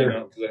Austin came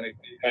out, because I think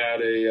they had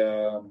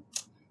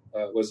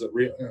was it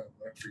Real?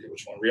 I forget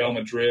which one, Real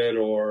Madrid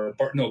or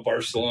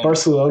Barcelona.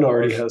 Barcelona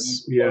already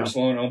has,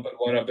 Barcelona opened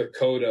one up at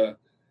Coda,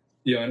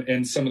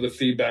 and some of the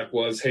feedback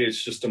was, hey,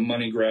 it's just a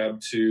money grab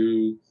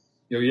to,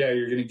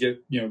 you're going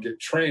to get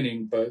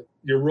training, but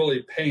you're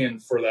really paying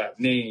for that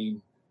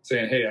name,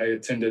 saying, hey, I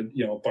attended,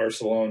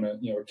 Barcelona,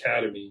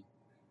 academy.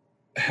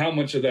 How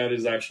much of that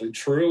is actually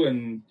true?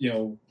 And,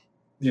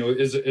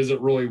 is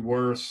it really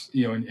worth,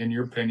 in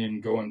your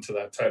opinion, going to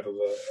that type of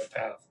a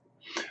path?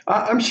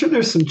 I'm sure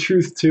there's some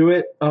truth to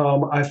it.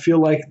 I feel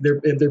like they're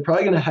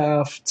probably going to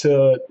have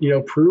to,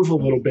 prove a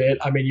little bit.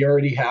 I mean, you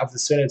already have the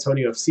San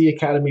Antonio FC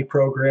Academy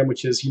program,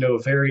 which is, a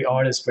very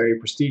honest, very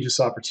prestigious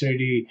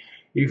opportunity.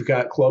 You've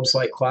got clubs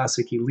like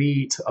Classic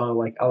Elite,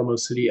 like Alamo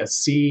City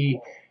SC.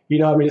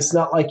 It's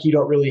not like you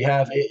don't really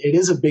have – it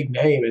is a big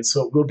name, and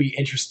so it will be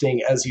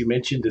interesting, as you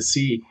mentioned, to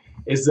see,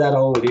 is that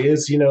all it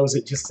is? Is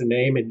it just a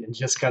name and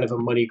just kind of a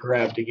money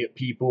grab to get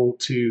people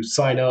to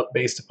sign up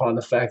based upon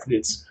the fact that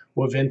it's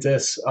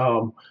Juventus?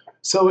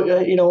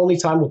 Only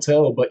time will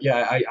tell. But,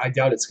 yeah, I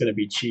doubt it's going to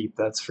be cheap,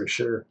 that's for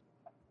sure.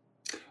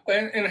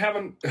 And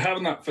having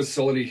that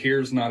facility here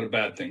is not a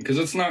bad thing, because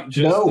it's not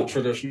just the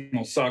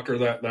traditional soccer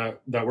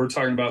that we're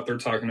talking about. They're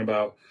talking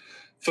about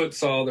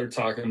futsal, they're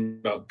talking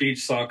about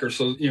beach soccer.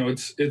 So,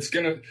 it's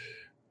gonna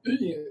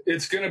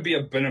be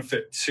a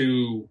benefit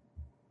to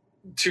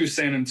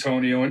San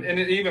Antonio and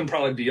even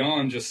probably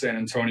beyond just San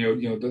Antonio,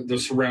 the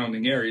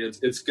surrounding area.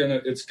 It's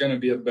gonna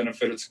be a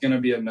benefit. It's gonna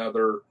be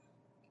another,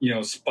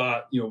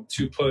 spot,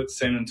 to put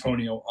San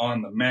Antonio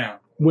on the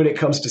map when it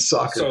comes to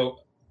soccer. So,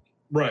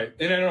 right.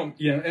 And I don't,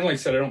 and like I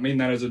said, I don't mean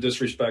that as a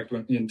disrespect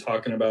when in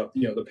talking about,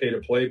 the pay to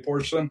play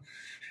portion.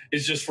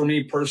 It's just for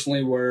me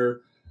personally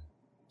where,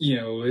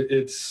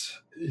 it's,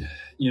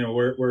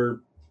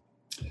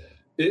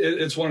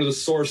 it's one of the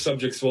sore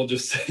subjects, we'll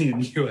just say,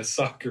 in U.S.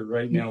 soccer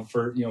right now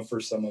for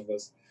some of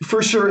us.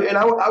 For sure. And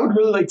I would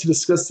really like to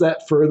discuss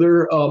that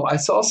further. I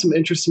saw some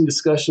interesting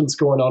discussions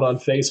going on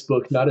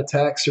Facebook, not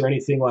attacks or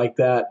anything like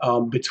that,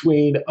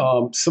 between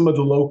some of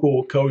the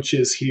local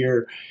coaches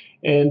here.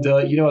 And,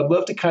 I'd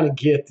love to kind of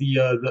get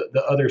the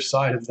other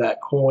side of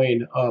that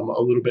coin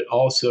a little bit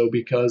also,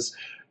 because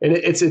and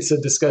it's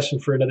a discussion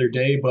for another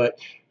day, but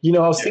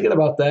I was thinking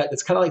about that.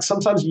 It's kind of like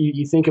sometimes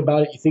you think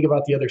about it, you think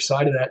about the other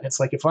side of that, and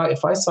it's like if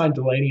I sign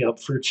Delaney up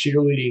for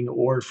cheerleading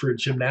or for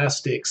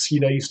gymnastics,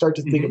 you start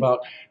to think about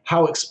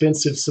how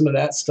expensive some of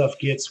that stuff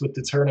gets with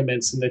the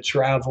tournaments and the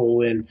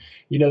travel and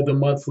the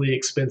monthly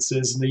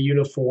expenses and the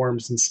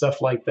uniforms and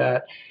stuff like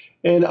that.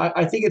 And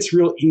I think it's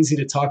real easy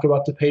to talk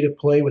about the pay to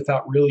play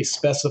without really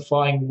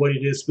specifying what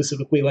it is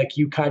specifically. Like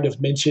you kind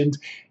of mentioned,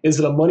 is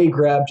it a money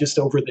grab just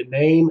over the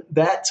name?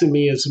 That to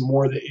me is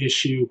more the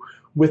issue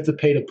with the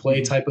pay to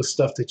play type of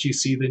stuff that you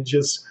see than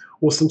just,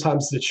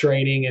 sometimes the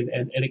training and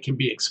it can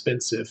be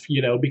expensive,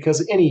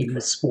 because any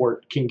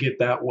sport can get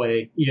that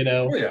way,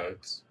 Oh,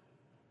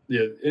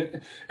 yeah.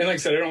 And like I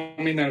said, I don't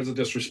mean that as a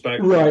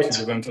disrespect right. to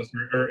Juventus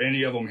or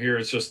any of them here.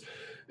 It's just,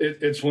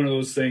 it's one of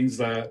those things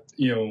that,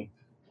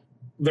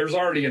 there's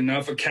already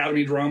enough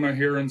academy drama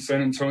here in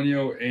San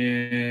Antonio,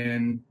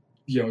 and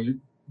you're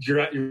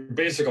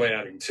basically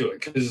adding to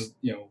it, because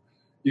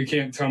you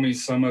can't tell me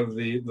some of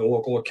the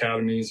local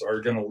academies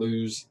are going to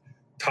lose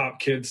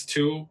top kids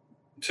to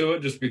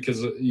it just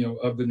because of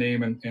the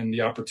name and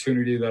the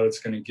opportunity that it's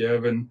going to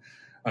give. And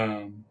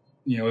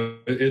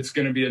it's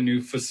going to be a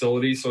new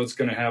facility, so it's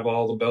going to have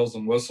all the bells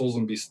and whistles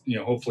and be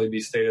hopefully be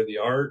state of the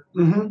art,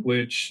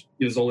 which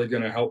is only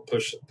going to help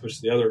push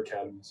the other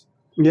academies.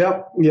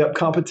 Yep.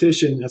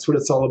 Competition. That's what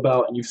it's all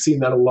about. And you've seen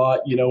that a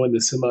lot, in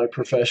the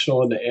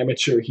semi-professional and the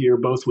amateur here,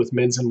 both with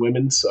men's and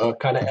women's,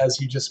 kind of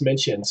as you just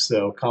mentioned.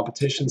 So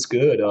competition's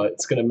good.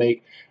 It's going to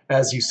make,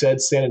 as you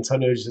said, San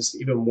Antonio just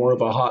even more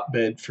of a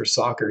hotbed for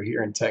soccer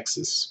here in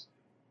Texas.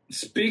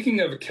 Speaking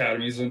of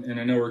academies, and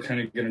I know we're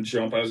kind of going to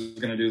jump, I was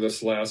going to do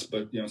this last,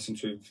 but,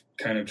 since we've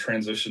kind of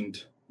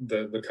transitioned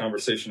the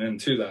conversation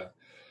into that,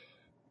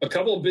 a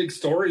couple of big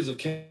stories have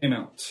came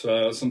out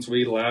since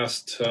we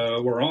last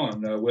were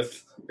on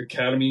with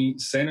Academy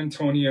San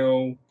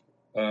Antonio,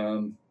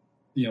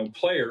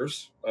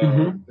 players,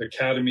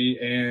 Academy,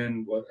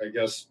 and what I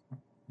guess,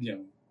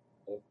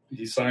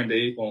 he signed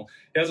he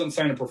hasn't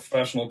signed a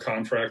professional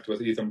contract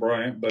with Ethan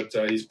Bryant, but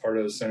he's part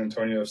of the San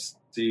Antonio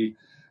FC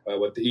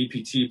with the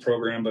EPT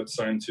program, but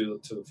signed to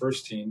the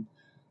first team.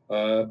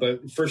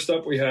 But first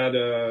up, we had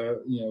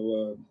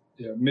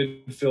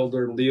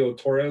midfielder Leo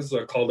Torres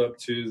called up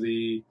to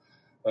the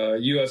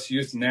U.S.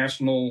 Youth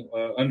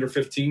National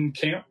Under-15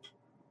 camp.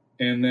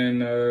 And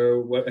then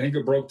I think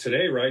it broke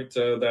today, right,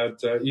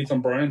 that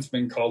Ethan Bryant's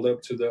been called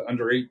up to the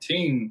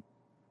Under-18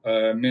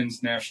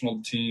 men's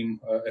national team.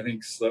 I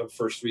think it's the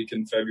first week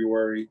in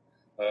February.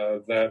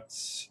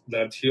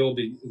 That he'll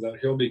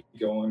be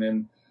going.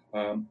 And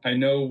I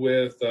know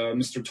with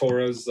Mr.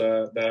 Torres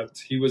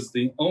that he was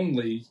the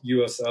only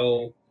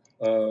USL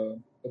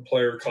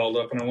player called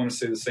up, and I want to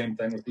say the same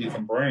thing with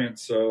Ethan Bryant.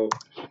 So,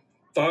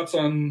 thoughts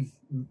on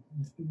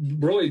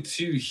really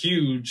two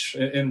huge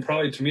and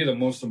probably to me the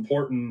most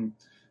important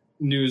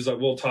news that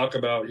we'll talk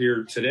about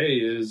here today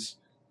is,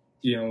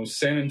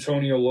 San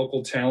Antonio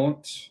local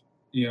talent,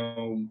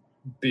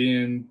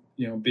 being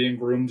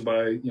groomed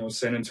by,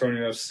 San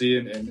Antonio FC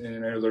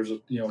and there's,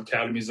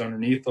 academies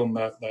underneath them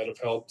that have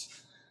helped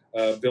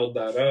build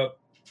that up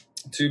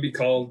to be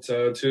called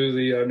to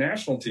the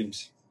national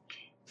teams.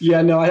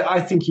 Yeah, no,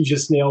 I think you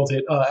just nailed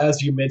it.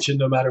 As you mentioned,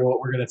 no matter what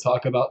we're going to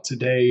talk about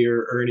today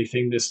or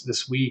anything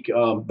this week,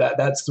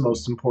 that's the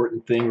most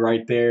important thing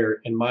right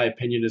there, in my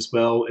opinion as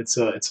well. It's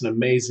an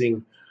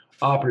amazing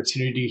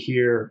opportunity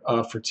here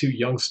for two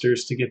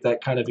youngsters to get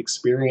that kind of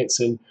experience.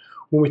 And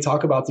when we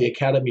talk about the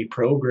academy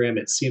program,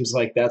 it seems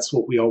like that's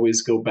what we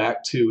always go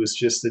back to, is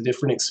just the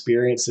different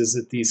experiences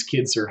that these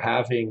kids are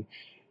having.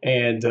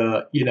 And,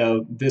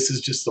 this is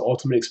just the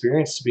ultimate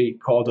experience to be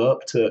called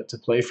up to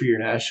play for your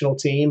national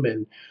team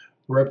and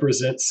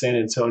represent San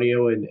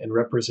Antonio and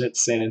represent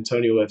San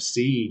Antonio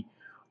FC.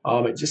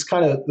 It just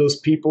kind of those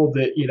people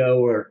that,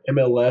 are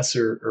MLS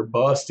or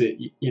bust,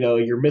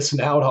 you're missing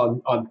out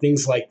on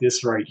things like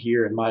this right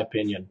here, in my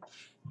opinion.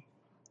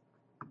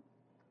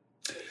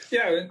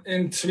 Yeah.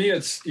 And to me,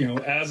 it's,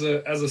 as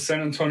a San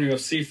Antonio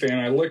FC fan,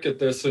 I look at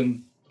this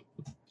and,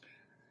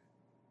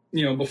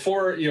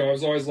 before, I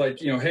was always like,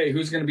 hey,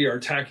 who's going to be our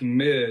attacking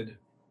mid?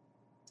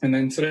 And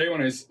then today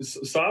when I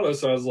saw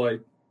this, I was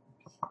like,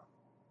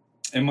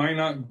 am I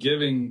not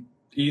giving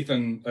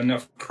Ethan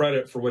enough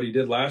credit for what he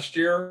did last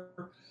year?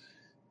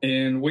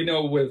 And we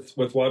know with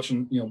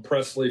watching,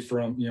 Presley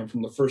from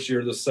the first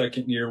year to the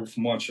second year,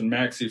 from watching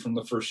Maxi from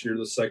the first year to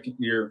the second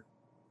year,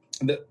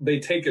 that they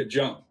take a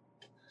jump.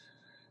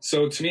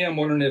 So to me, I'm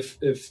wondering if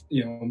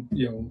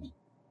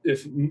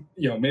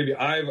maybe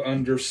I've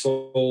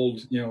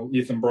undersold,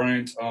 Ethan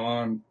Bryant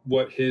on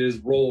what his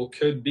role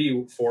could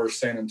be for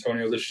San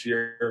Antonio this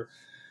year.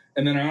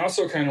 And then I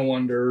also kind of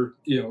wonder,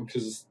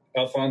 because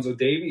Alphonso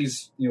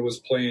Davies, was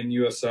playing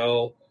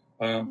USL,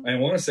 I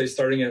want to say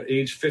starting at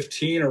age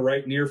 15 or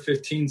right near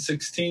 15,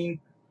 16.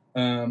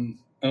 I'm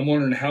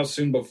wondering how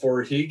soon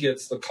before he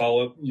gets the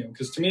call up,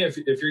 because to me,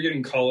 if you're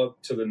getting called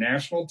up to the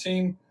national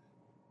team,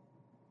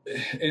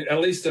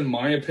 at least in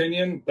my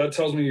opinion, that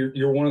tells me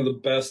you're one of the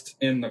best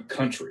in the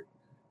country.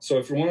 So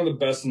if you're one of the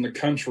best in the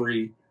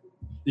country,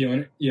 you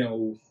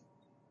want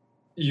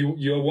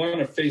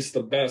to face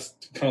the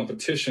best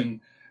competition.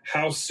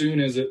 How soon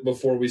is it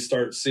before we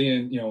start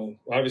seeing,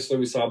 obviously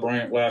we saw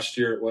Bryant last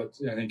year at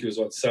I think he was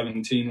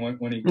 17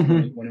 when he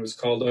was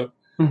called up.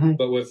 Mm-hmm.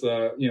 But with,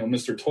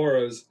 Mr.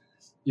 Torres,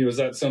 is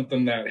that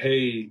something that,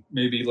 hey,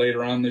 maybe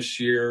later on this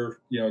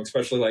year,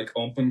 especially like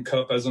Open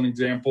Cup as an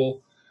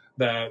example,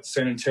 that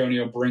San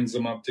Antonio brings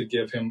him up to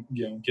give him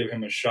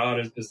a shot?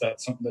 Is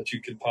that something that you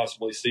could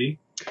possibly see?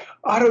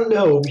 I don't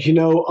know.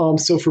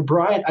 So for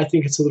Bryant, I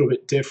think it's a little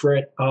bit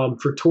different.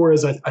 For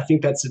Torres, I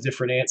think that's a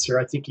different answer.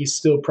 I think he's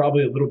still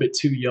probably a little bit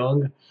too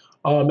young.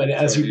 And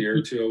as a year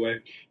or two away.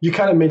 You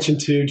kind of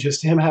mentioned too,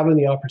 just him having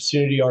the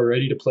opportunity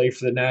already to play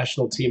for the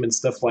national team and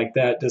stuff like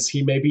that. Does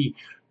he maybe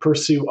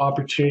pursue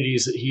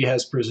opportunities that he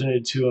has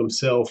presented to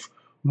himself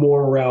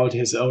more around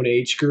his own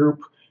age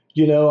group?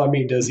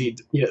 Does he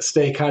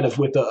stay kind of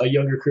with a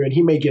younger crew, and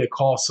he may get a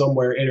call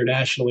somewhere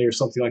internationally or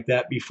something like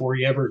that before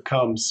he ever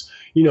comes,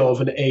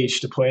 of an age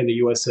to play in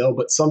the USL.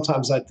 But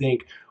sometimes I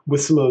think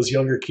with some of those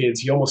younger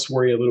kids, you almost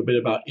worry a little bit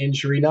about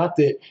injury. Not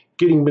that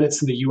getting minutes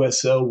in the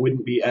USL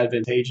wouldn't be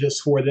advantageous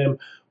for them,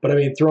 but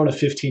throwing a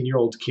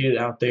 15-year-old kid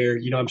out there,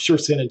 I'm sure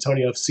San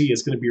Antonio FC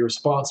is going to be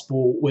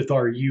responsible with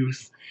our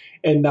youth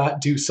and not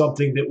do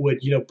something that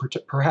would,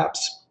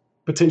 perhaps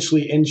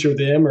potentially injure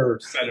them or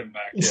set them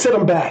back. Set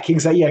them back.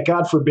 Exactly. Yeah.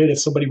 God forbid if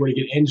somebody were to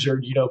get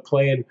injured,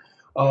 playing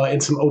in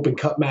some Open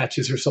Cup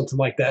matches or something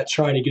like that,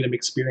 trying to get them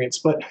experience.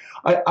 But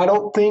I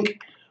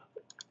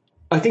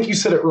think you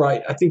said it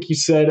right. I think you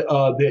said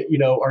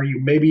that, are you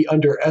maybe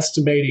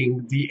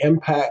underestimating the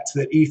impact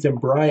that Ethan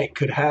Bryant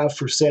could have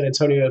for San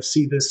Antonio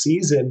FC this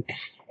season?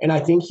 And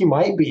I think you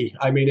might be.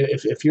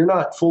 If you're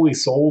not fully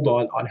sold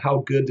on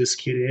how good this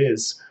kid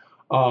is,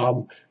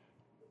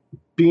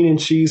 Bean and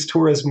Cheese,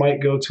 Torres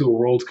might go to a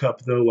World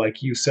Cup though, like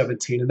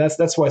U17, and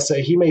that's why I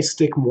say he may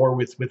stick more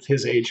with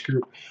his age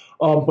group.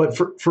 But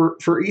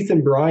for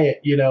Ethan Bryant,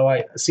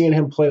 I seeing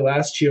him play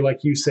last year,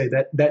 like you say,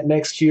 that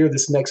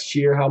this next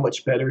year, how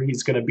much better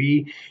he's going to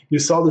be. You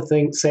saw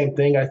the same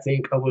thing, I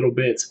think, a little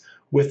bit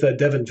with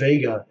Devin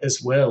Vega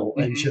as well,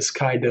 mm-hmm. and just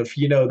kind of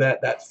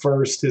that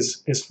first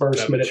his first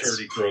that minutes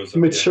maturity grows up,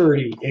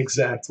 maturity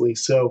exactly.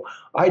 So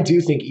I do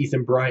think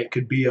Ethan Bryant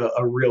could be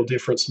a real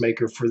difference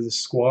maker for the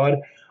squad.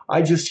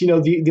 I just,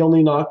 the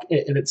only knock,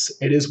 and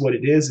it is what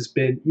it is, has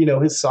been,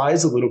 his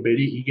size a little bit.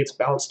 He gets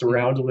bounced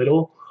around a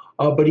little.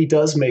 but he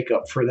does make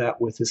up for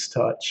that with his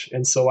touch.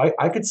 And so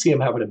I could see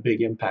him having a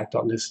big impact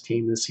on this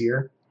team this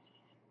year.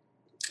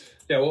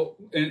 Yeah, well,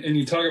 and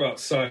you talk about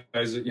size.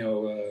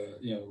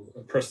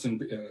 Preston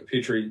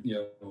Petrie,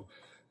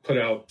 put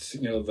out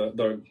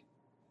the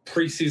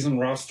preseason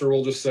roster.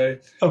 We'll just say,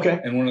 okay.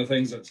 And one of the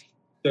things that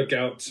stuck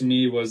out to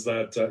me was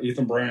that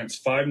Ethan Bryant's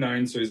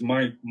 5'9", so he's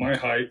my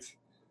height,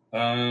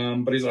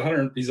 but he's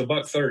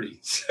 $130.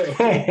 So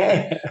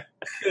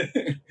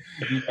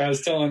I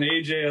was telling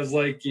AJ, I was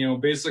like,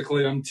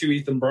 basically I'm two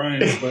Ethan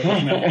Bryants, but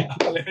I'm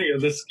not any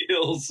of the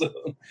skills. So.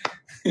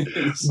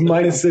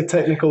 Minus the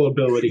technical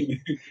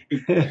ability.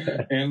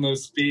 And the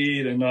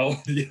speed and all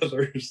the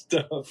other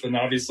stuff. And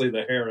obviously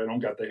the hair. I don't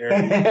got the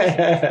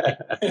hair.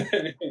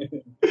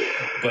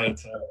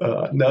 But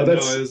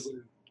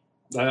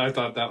I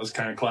thought that was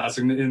kind of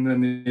classic. And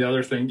then the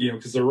other thing,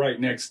 because they're right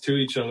next to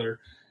each other,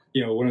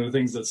 one of the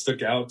things that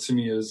stuck out to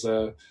me is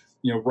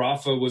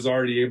Rafa was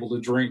already able to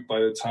drink by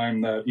the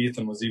time that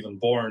Ethan was even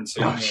born.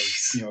 So,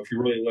 if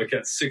you really look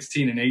at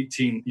 16 and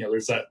 18,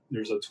 there's a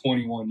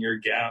 21-year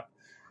gap,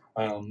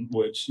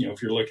 which,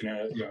 if you're looking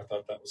at it, I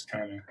thought that was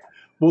kind of,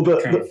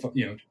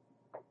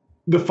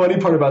 the funny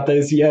part about that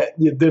is,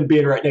 them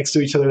being right next to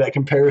each other, that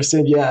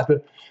comparison. Yeah.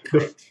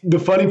 The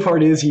funny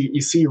part is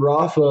you see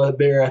Rafa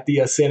there at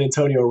the San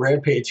Antonio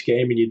Rampage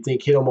game, and you'd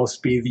think he'd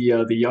almost be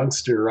the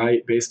youngster,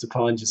 right? Based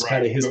upon just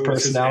kind of his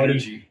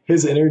personality,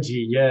 his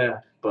energy.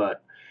 Yeah.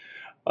 But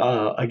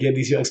again,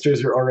 these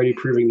youngsters are already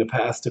proving the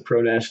path to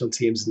pro national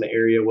teams in the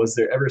area. Was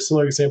there ever a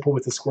similar example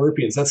with the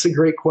Scorpions? That's a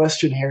great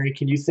question, Harry.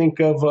 Can you think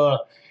of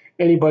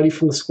anybody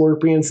from the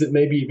Scorpions that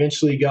maybe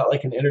eventually got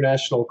like an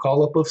international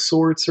call-up of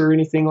sorts or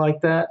anything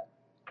like that?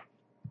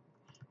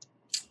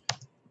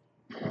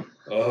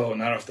 Oh,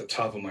 not off the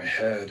top of my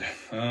head.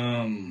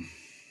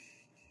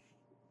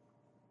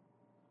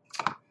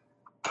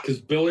 Because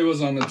Billy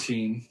was on the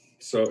team,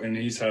 and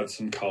he's had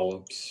some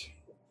call-ups.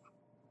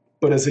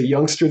 But as a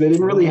youngster, they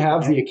didn't really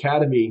have the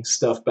academy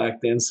stuff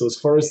back then. So as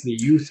far as the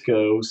youth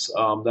goes,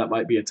 that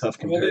might be a tough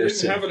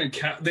comparison.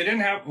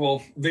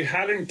 Well, they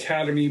had an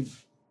academy,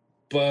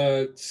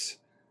 but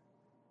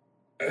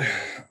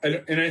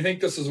I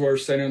think this is where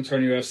San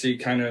Antonio FC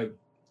kind of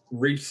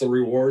reaps the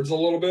rewards a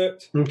little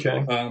bit.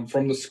 Okay.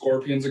 From the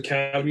Scorpions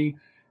Academy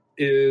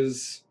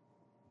is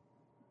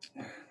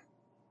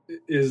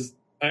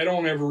I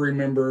don't ever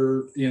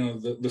remember,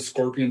 the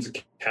Scorpions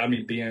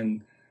Academy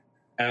being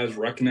as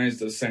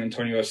recognized as San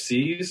Antonio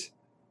FC's.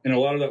 And a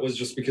lot of that was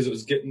just because it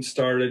was getting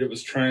started. It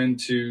was trying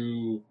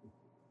to,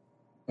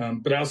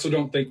 but I also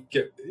don't think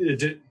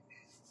it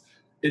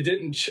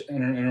didn't,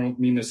 and I don't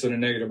mean this in a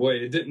negative way,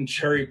 it didn't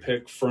cherry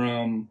pick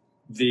from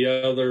the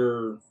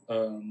other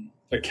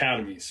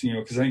academies,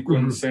 because I think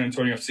when San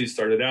Antonio FC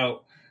started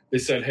out, they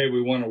said, hey,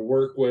 we want to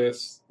work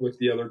with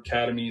the other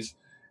academies.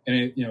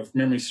 And, if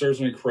memory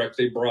serves me correct,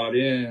 they brought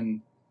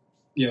in,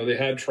 they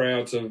had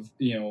tryouts of,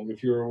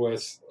 if you were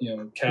with,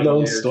 Academy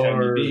Lone A or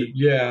Star, Academy B.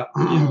 Yeah.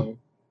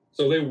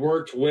 So they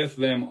worked with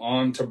them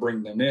on to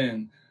bring them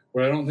in.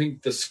 But I don't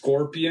think the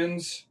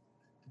Scorpions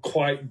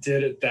quite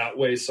did it that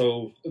way.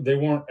 So they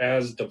weren't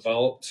as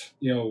developed,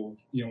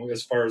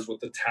 as far as with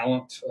the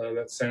talent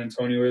that San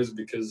Antonio is,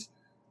 because,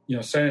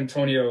 San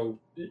Antonio,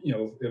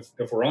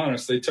 if we're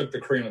honest, they took the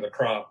cream of the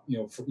crop,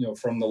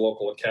 from the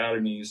local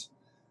academies,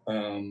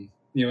 and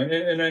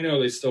I know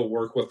they still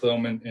work with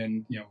them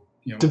and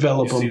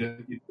develop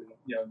them,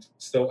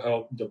 still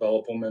help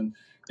develop them. And,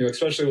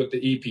 especially with the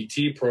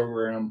EPT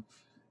program,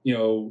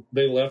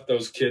 they left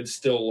those kids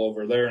still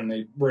over there and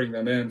they bring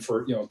them in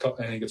for,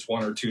 I think it's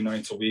 1 or 2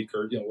 nights a week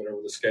or, whatever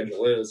the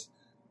schedule is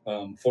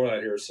for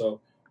that here.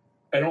 So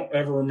I don't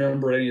ever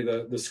remember any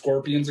of the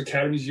Scorpions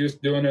Academies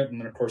youth doing it. And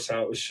then of course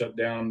how it was shut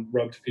down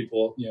rubbed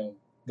people,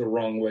 the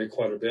wrong way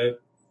quite a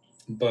bit.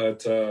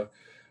 But I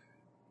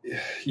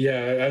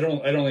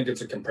don't think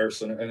it's a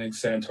comparison. I think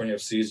San Antonio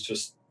FC is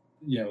just,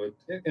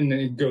 and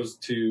it goes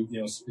to,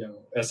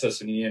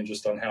 SS&E and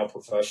just on how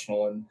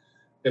professional, and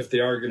if they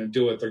are going to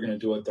do it, they're going to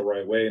do it the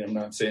right way. And I'm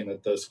not saying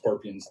that the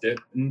Scorpions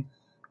didn't,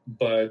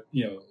 but,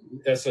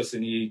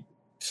 SS&E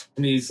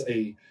to me is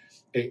a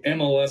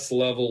MLS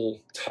level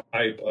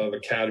type of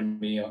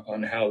academy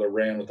on how they're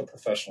ran with the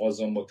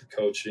professionalism, with the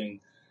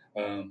coaching,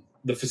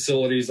 the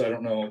facilities. I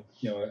don't know,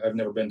 I've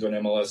never been to an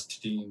MLS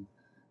team,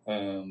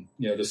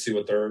 to see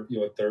what their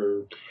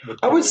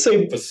I would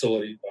say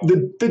facility.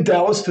 The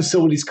Dallas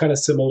facility is kind of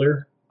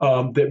similar.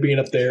 That being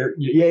up there,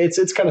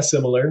 it's kind of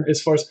similar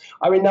as far as,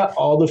 not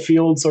all the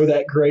fields are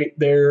that great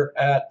there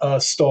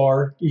at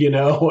Star,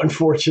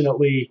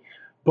 unfortunately,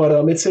 but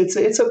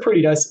it's a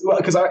pretty nice,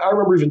 because I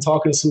remember even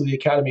talking to some of the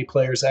academy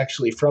players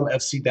actually from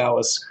FC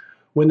Dallas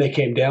when they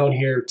came down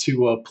here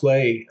to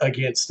play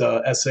against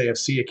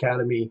SAFC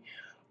Academy.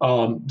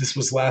 This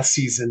was last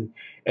season,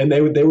 and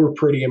they were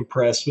pretty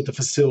impressed with the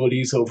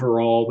facilities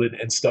overall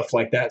and stuff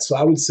like that. So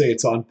I would say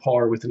it's on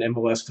par with an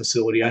MLS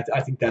facility. I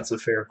think that's a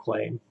fair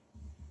claim.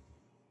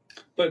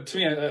 But to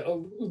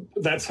me,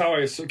 that's how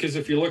because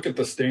if you look at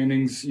the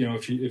standings,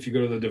 if you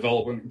go to the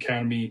Development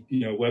Academy,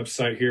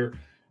 website here,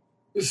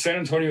 San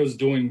Antonio is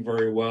doing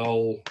very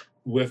well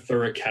with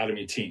their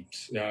academy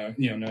teams. Now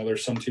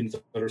there's some teams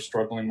that are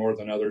struggling more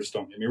than others,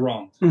 don't get me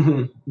wrong.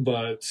 Mm-hmm.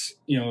 But,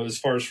 as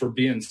far as for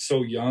being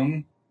so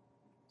young,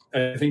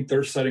 I think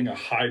they're setting a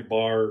high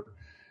bar.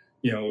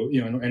 I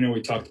know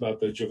we talked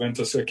about the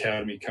Juventus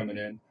Academy coming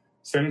in.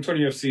 San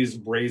Antonio FC has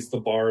raised the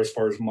bar as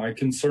far as my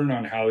concern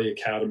on how the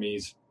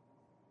academies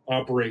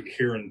operate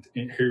here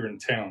in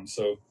town.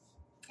 So,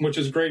 which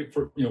is great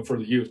for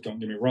the youth, don't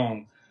get me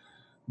wrong.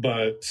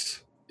 But,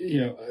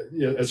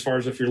 as far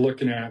as if you're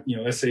looking at,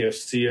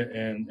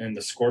 SAFC and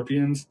the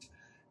Scorpions,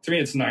 to me,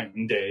 it's night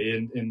and day.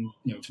 And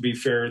to be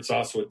fair, it's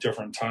also a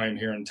different time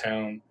here in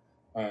town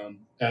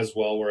as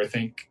well, where I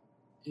think,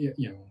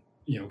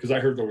 because I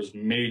heard there was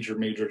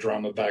major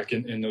drama back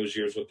in those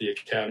years with the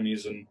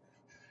academies. And,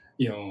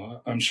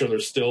 I'm sure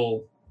there's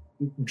still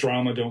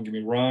drama, don't get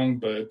me wrong,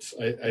 but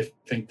I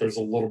think there's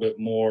a little bit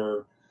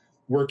more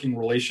working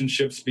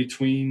relationships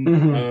between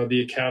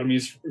the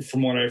academies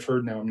from what I've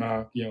heard. Now, I'm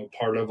not,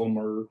 part of them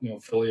or,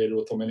 affiliated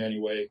with them in any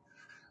way.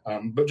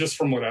 But just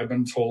from what I've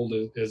been told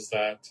is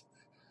that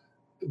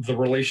the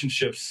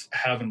relationships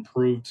have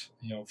improved,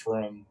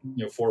 from,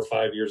 4 or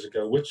 5 years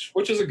ago,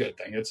 which is a good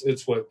thing.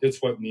 It's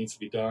what needs to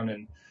be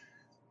done.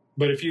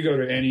 But if you go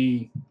to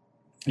any,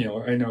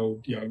 I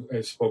know,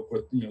 I spoke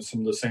with,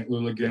 some of the St.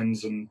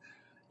 Louligans and,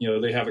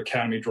 they have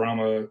academy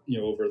drama,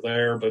 over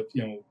there, but,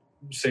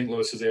 St.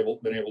 Louis has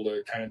been able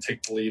to kind of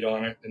take the lead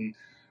on it. And,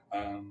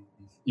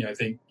 I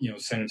think,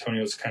 San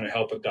Antonio's kind of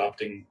helped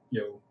adopting,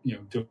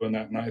 doing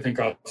that. And I think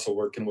also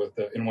working with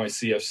the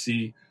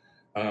NYCFC,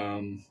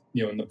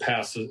 in the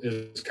past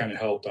has kind of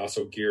helped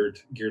also geared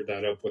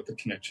that up with the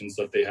connections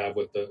that they have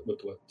with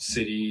what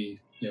city,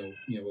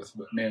 with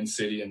Man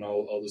City and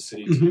all the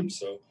city teams.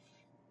 So,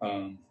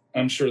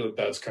 I'm sure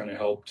that's kind of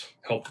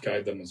helped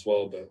guide them as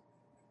well. But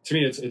to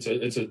me,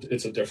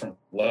 it's a different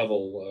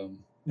level.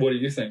 What do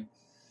you think?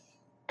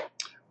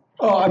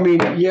 Oh, I mean,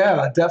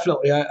 yeah,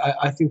 definitely.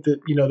 I think that,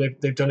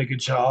 they've done a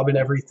good job and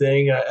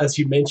everything. As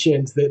you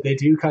mentioned, that they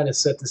do kind of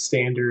set the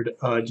standard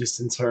just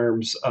in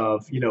terms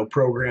of,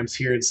 programs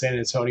here in San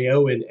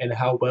Antonio and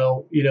how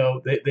well,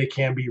 they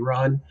can be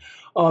run.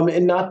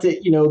 And not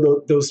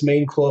that, those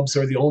main clubs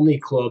are the only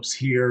clubs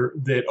here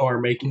that are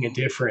making a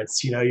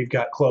difference. You've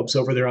got clubs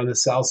over there on the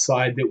south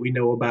side that we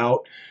know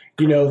about,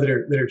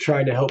 that are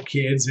trying to help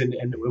kids and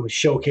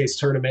showcase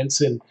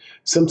tournaments. And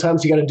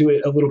sometimes you got to do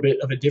it a little bit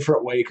of a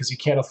different way because you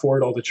can't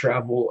afford all the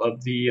travel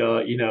of the,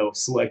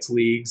 select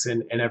leagues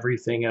and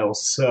everything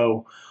else.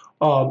 So,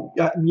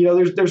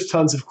 there's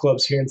tons of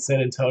clubs here in San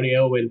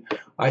Antonio, and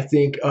I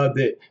think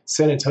that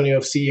San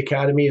Antonio FC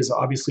Academy is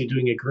obviously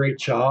doing a great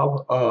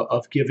job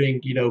of giving,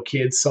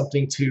 kids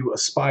something to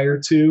aspire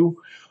to.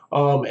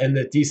 And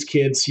that these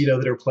kids,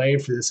 that are playing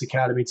for this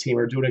academy team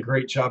are doing a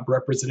great job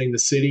representing the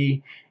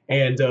city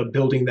and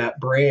building that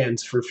brand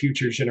for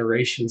future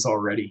generations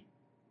already.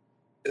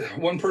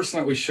 One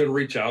person that we should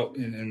reach out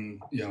and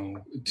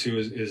to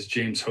is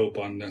James Hope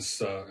on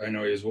this. I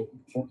know he's,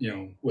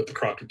 with the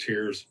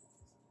Crocketeers,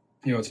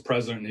 as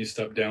president, and he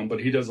stepped down, but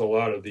he does a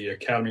lot of the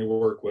academy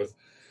work with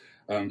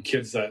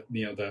kids that,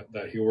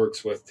 that he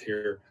works with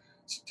here.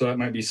 So that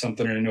might be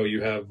something. And I know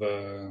you have,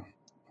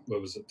 what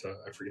was it?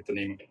 I forget the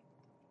name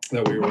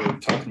that we were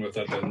talking with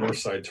at the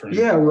Northside tournament.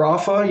 Yeah,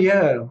 Rafa.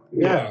 Yeah.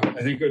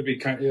 I think it would be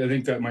I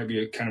think that might be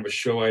a kind of a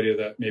show idea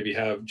that maybe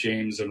have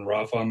James and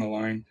Rafa on the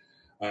line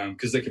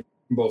because they can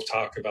both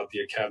talk about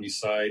the academy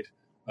side,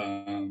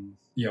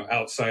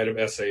 outside of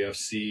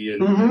SAFC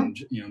and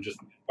just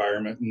the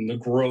environment and the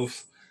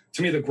growth.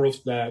 To me, the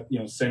growth that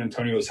San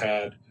Antonio has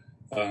had,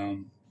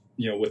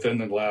 within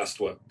the last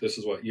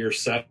year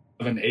 7,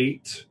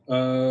 8,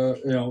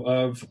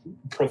 of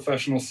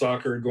professional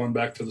soccer, going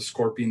back to the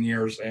Scorpion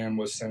years and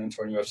with San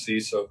Antonio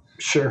FC. So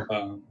sure,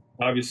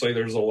 obviously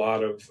there's a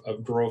lot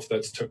of growth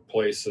that's took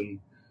place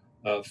and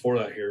for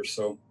that here.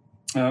 So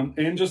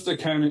and just to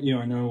kind of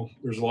I know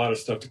there's a lot of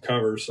stuff to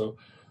cover. So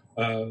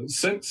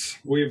since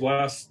we've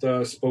last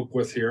spoke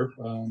with here.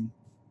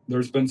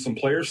 There's been some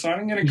players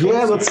signing and a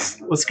coach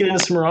signing. Let's get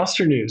into some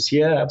roster news.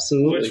 Yeah,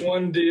 absolutely.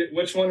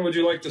 Which one would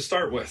you like to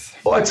start with?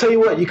 Well, I tell you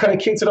what, you kind of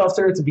kicked it off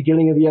there at the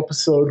beginning of the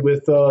episode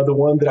with the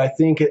one that I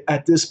think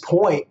at this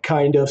point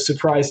kind of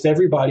surprised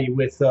everybody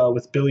with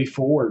Billy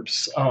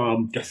Forbes.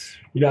 Yes.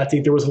 I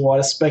think there was a lot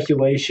of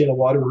speculation, a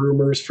lot of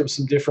rumors from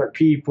some different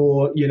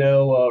people,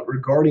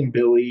 regarding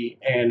Billy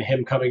and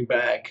him coming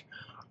back.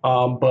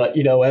 But,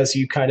 as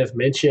you kind of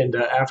mentioned,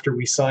 after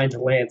we signed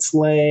Lance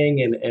Lang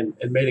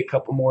and made a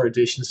couple more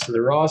additions to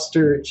the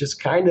roster, it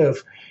just kind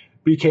of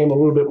became a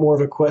little bit more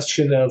of a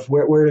question of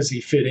where does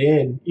he fit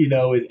in,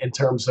 in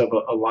terms of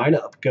a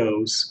lineup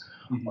goes.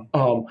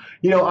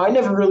 Mm-hmm. I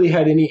never really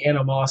had any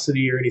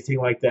animosity or anything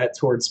like that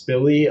towards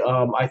Billy.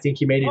 I think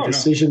he made a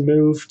decision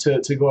move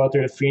to go out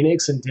there to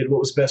Phoenix and did what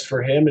was best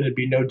for him. And it'd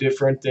be no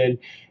different than,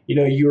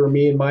 you or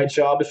me and my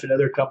job if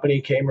another company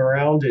came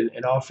around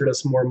and offered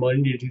us more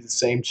money to do the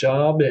same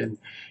job. And,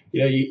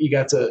 you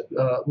got to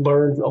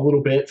learn a little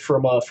bit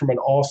from an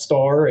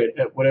all-star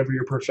at whatever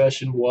your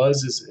profession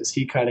was as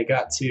he kind of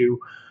got to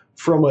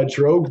from a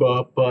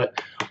Drogba.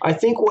 But I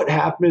think what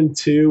happened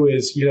too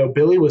is,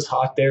 Billy was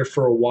hot there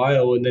for a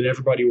while, and then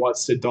everybody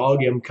wants to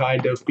dog him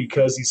kind of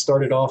because he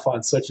started off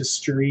on such a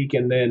streak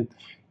and then,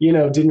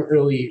 didn't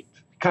really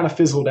kind of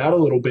fizzled out a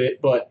little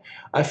bit. But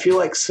I feel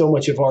like so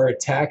much of our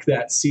attack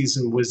that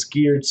season was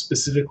geared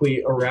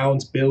specifically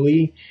around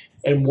Billy.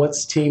 And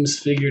once teams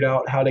figured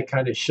out how to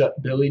kind of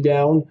shut Billy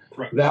down,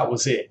 Right. That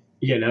was it,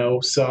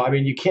 So, I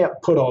mean, you can't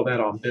put all that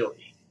on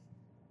Billy.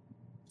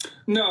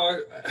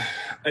 No,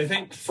 I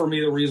think for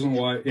me, the reason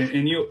why,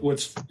 and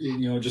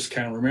just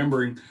kind of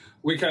remembering,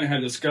 we kind of had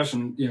a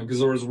discussion, because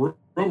there was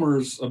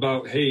rumors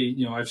about, hey,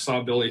 I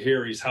saw Billy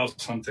here, he's house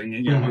hunting,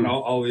 and, and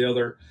all the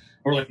other,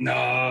 we're like,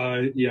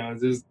 nah,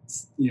 this,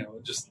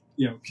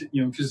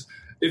 because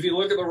if you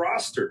look at the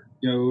roster,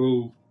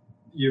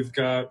 you've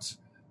got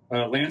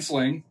Lance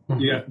Lang,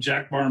 you got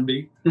Jack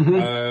Barmby,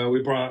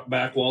 we brought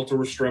back Walter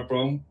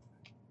Restrepo,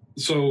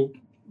 so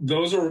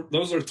those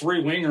are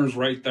three wingers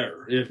right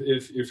there.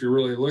 If you're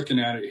really looking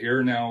at it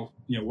here now,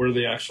 where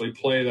they actually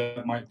play,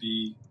 that might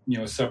be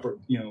a separate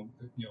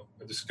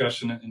a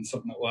discussion and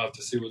something that we'll have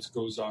to see what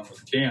goes on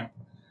with camp.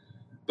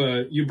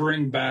 But you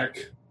bring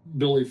back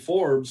Billy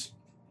Forbes.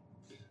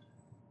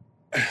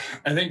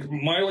 I think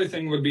my only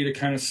thing would be to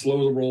kind of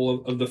slow the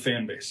roll of the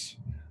fan base.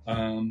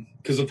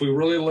 Because if we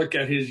really look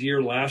at his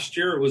year last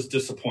year, it was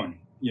disappointing,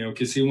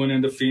 because he went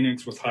into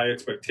Phoenix with high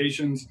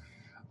expectations.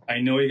 I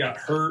know he got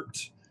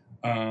hurt.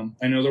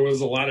 I know there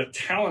was a lot of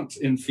talent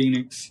in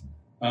Phoenix,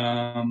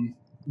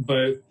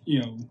 but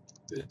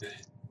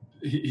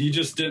he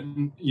just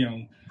didn't,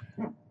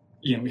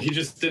 he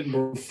just didn't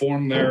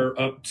perform there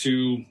up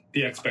to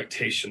the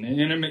expectation,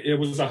 and it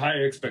was a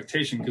high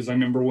expectation because I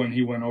remember when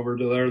he went over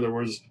to there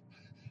was,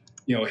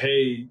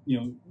 hey,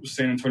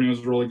 San Antonio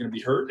was really going to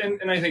be hurt,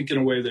 and I think in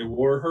a way they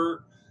were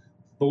hurt,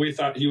 but we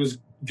thought he was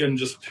going to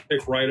just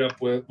pick right up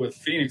with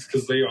Phoenix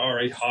because they are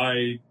a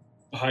high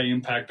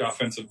impact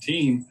offensive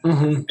team,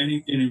 and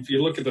if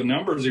you look at the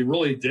numbers, he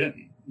really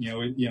didn't. He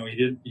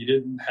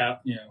didn't have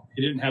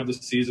the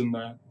season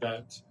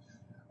that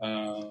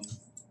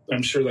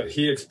I'm sure that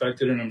he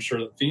expected, and I'm sure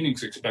that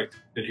Phoenix expected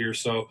here.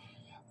 So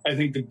I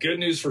think the good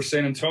news for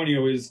San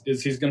Antonio is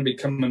he's going to be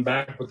coming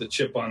back with a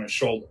chip on his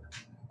shoulder.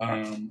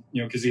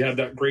 Because he had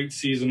that great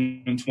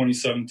season in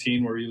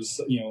 2017 where he was,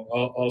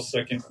 all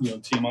second,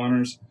 team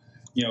honors,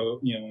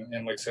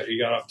 and like I said, he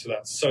got off to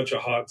such a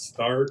hot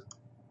start.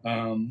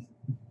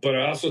 But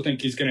I also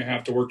think he's going to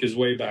have to work his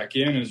way back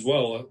in as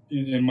well.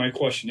 And my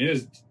question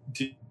is,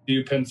 do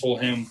you pencil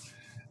him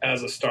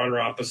as a starter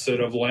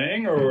opposite of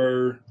Lang,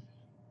 or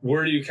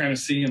where do you kind of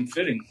see him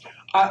fitting?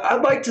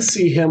 I'd like to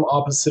see him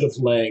opposite of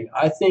Lang.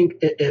 I think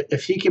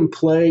if he can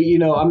play,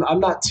 I'm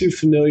not too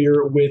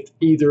familiar with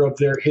either of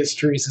their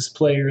histories as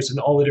players and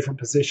all the different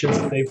positions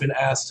that they've been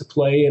asked to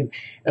play.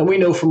 And we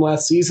know from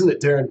last season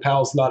that Darren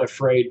Powell's not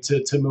afraid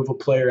to move a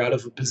player out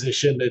of a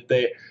position that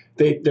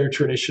they're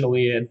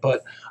traditionally in.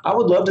 But I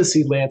would love to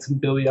see Lance and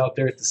Billy out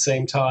there at the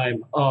same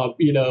time.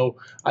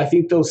 I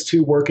think those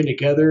two working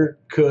together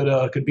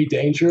could be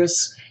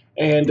dangerous.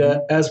 And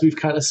as we've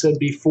kind of said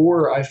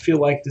before, I feel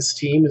like this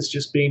team is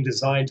just being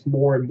designed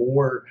more and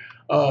more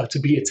to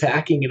be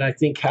attacking. And I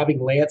think having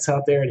Lance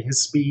out there and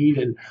his speed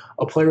and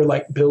a player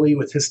like Billy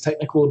with his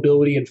technical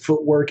ability and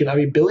footwork, and I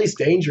mean, Billy's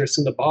dangerous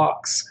in the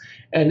box.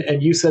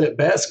 And you said it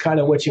best, kind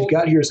of what you've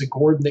got here is a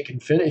Gordon that can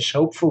finish,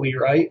 hopefully,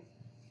 right?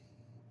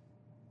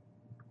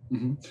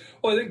 Mm-hmm.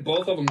 Well, I think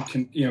both of them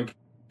can,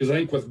 because I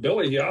think with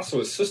Billy, he also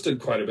assisted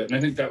quite a bit. And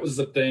I think that was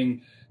the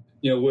thing,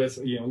 with,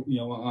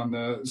 on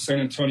the San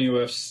Antonio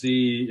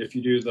FC, if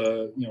you do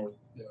the,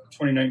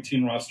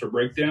 2019 roster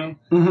breakdown,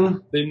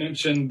 they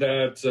mentioned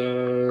that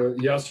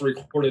he also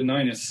recorded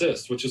 9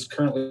 assists, which is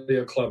currently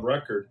a club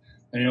record.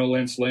 And,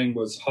 Lance Lang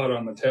was hot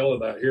on the tail of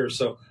that here.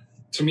 So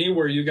to me,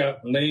 where you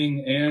got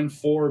Lang and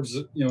Forbes,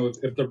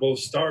 if they're both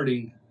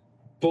starting,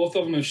 both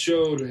of them have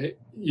showed,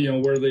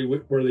 where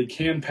they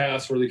can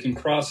pass, where they can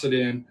cross it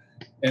in.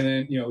 And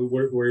then,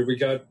 where we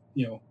got,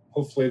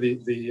 hopefully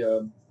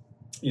the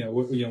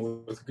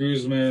with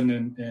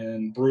Guzman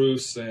and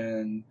Bruce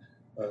and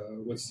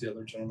what's the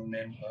other gentleman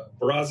name?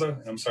 Barraza.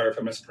 And I'm sorry if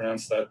I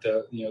mispronounced that.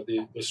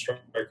 The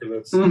striker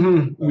that's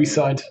we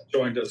signed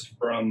joined us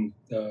from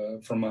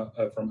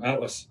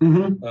Atlas.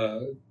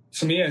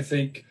 To me, I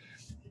think,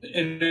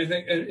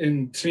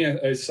 and to me,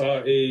 I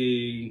saw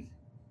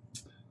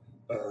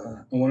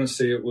I want to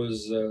say it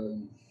was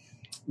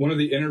one of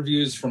the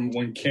interviews from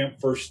when camp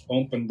first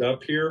opened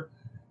up here.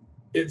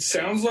 It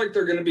sounds like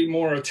they're going to be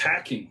more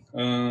attacking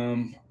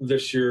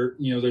this year.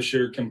 This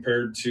year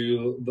compared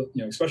to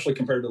especially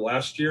compared to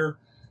last year.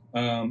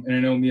 And I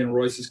know me and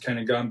Royce has kind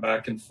of gone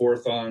back and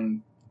forth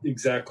on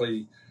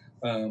exactly.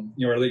 Are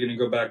they going to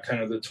go back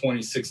kind of the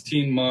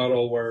 2016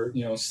 model where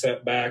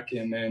set back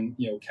and then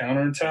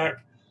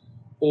counterattack,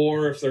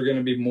 or if they're going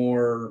to be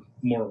more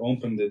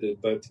open-ended.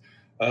 But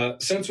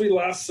since we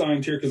last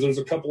signed here, because there's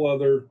a couple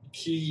other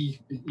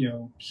key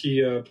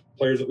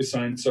players that we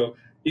signed, so.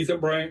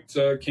 Ethan Bryant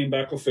came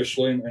back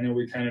officially, and I know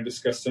we kind of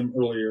discussed him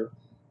earlier.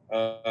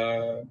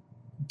 To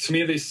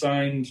me, they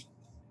signed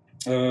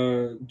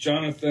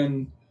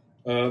Jonathan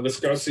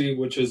Viscosi,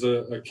 which is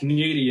a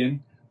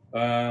Canadian.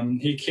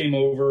 He came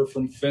over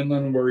from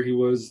Finland, where he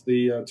was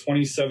the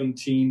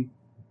 2017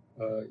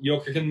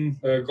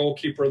 Jokic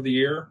Goalkeeper of the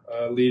Year,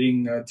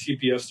 leading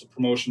TPS to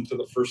promotion to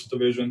the first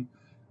division.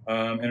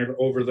 And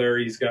over there,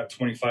 he's got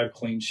 25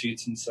 clean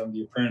sheets and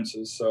 70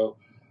 appearances. So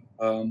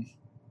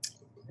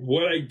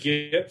what I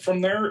get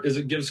from there is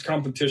it gives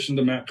competition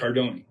to Matt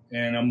Cardoni.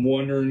 And I'm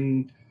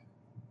wondering,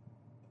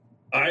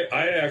 I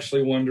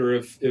actually wonder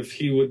if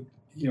he would,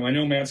 I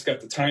know Matt's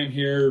got the time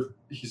here.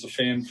 He's a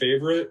fan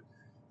favorite,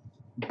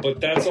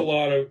 but that's a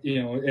lot of,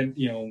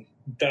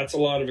 that's a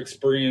lot of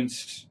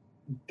experience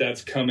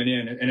that's coming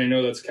in. And I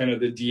know that's kind of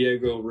the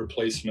Diego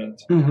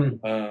replacement, for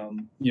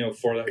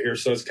that here.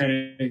 So I was kind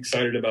of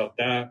excited about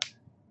that.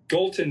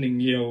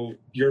 Goaltending,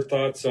 your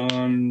thoughts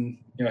on,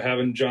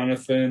 having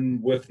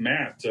Jonathan with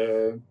Matt?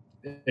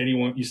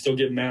 Anyone, you still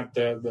give Matt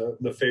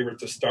the favorite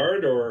to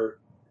start, or?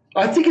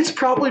 I think it's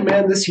probably,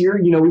 man, this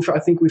year, I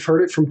think we've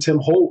heard it from Tim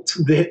Holt.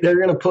 They're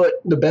going to put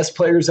the best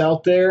players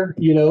out there,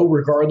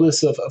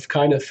 regardless of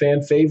kind of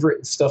fan favorite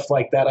and stuff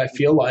like that, I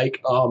feel like.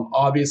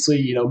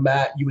 Obviously,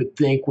 Matt, you would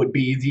think would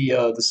be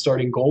the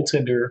starting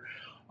goaltender.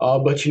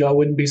 But, I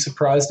wouldn't be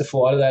surprised if a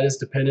lot of that is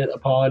dependent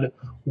upon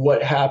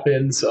what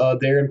happens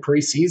there in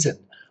preseason.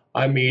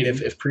 I mean,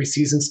 if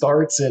preseason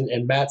starts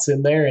and Matt's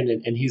in there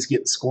and he's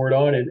getting scored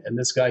on and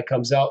this guy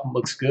comes out and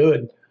looks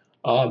good,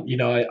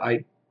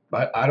 I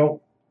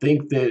don't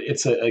think that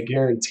it's a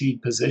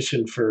guaranteed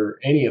position for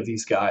any of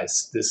these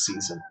guys this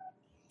season.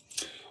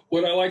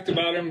 What I liked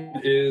about him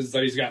is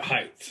that he's got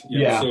height.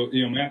 So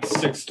Matt's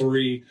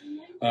 6'3",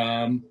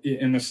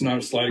 and that's not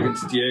a slight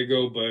against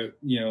Diego, but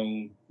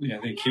I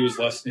think he was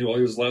less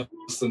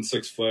than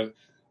 6 foot,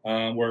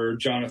 where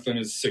Jonathan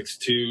is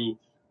 6'2".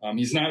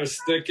 He's not as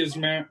thick as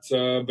Matt,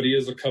 but he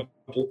is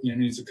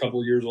he's a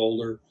couple years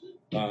older.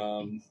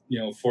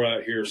 For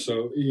that here.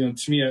 So,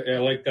 to me, I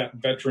like that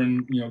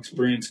veteran,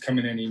 experience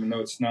coming in, even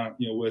though it's not,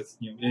 with,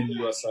 in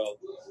USL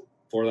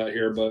for that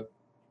here. But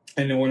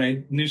I know when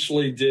I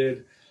initially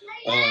did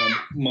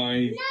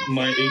my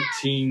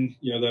 18,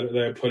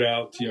 that I put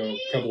out, a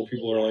couple of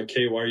people are like,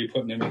 hey, why are you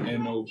putting him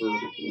in over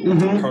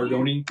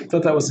Cardoni? I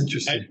thought that was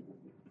interesting.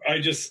 I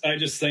just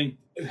think,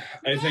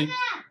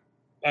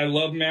 I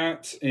love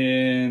Matt,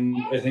 and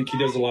I think he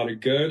does a lot of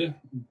good,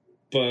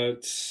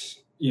 but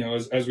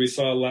as we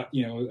saw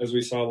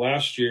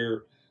last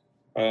year,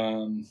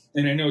 and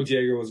I know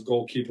Diego was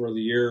goalkeeper of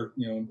the year,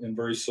 and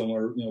very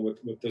similar,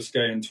 with this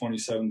guy in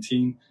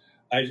 2017.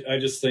 I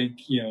just think,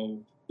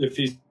 if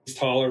he's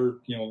taller,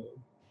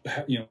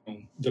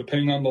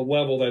 depending on the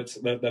level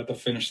that the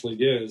Finnish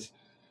league is,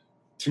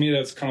 to me,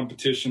 that's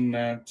competition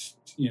that,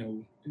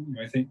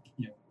 I think,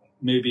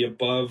 maybe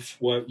above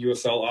what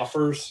USL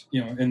offers,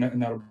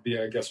 and that'll be,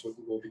 I guess, what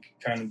we'll be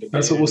kind of debating.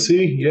 That's what we'll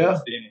see. Yeah.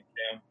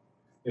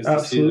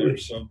 Absolutely.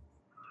 So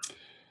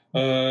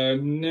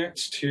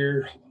next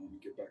here, hold on, let me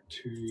get back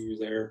to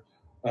there.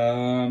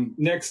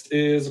 Next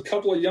is a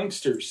couple of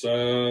youngsters.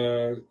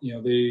 Johnny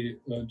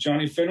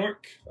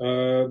Fenwick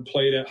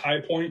played at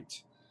High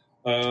Point.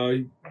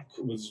 He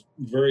was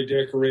very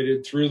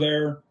decorated through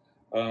there.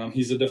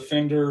 He's a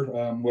defender.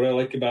 What I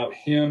like about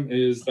him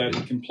is that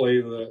he can play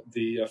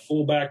the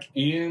fullback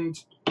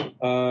and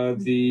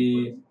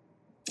the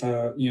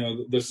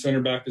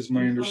center back, is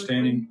my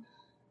understanding.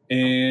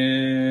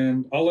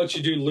 And I'll let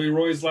you do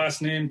Leroy's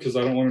last name because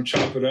I don't want to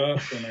chop it up,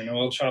 and I know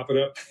I'll chop it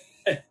up.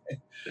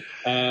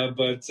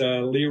 But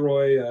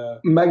Leroy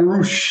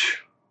Magarouche,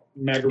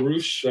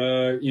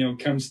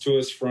 comes to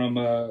us from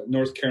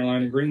North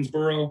Carolina,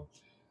 Greensboro.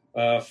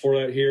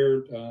 For that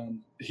here,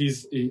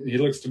 he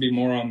looks to be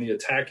more on the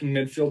attacking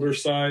midfielder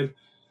side,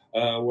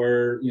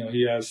 where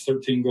he has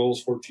 13 goals,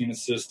 14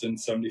 assists in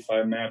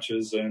 75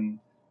 matches, and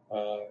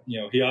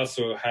he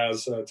also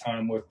has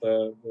time with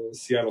the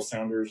Seattle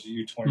Sounders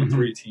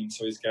U23 team,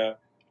 so he's got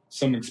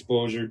some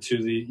exposure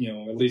to the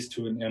at least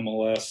to an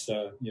MLS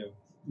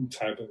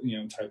type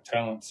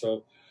talent.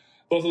 So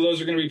both of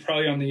those are going to be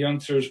probably on the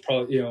youngsters.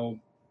 Probably I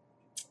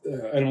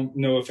don't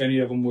know if any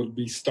of them would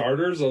be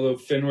starters, although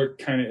Fenwick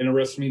kind of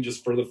interests me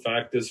just for the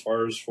fact as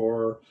far as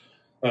for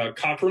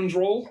Cochran's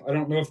role. I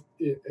don't know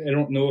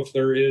if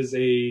there is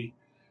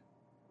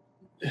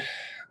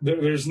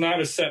there's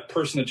not a set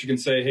person that you can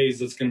say, hey,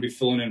 that's going to be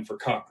filling in for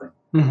Cochran.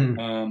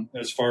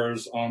 As far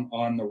as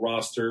on the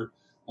roster,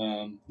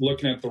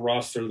 looking at the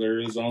roster,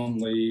 there is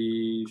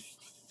only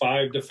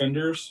 5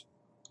 defenders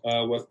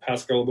with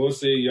Pascal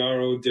Abose,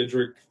 Yarrow,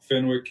 Didrik,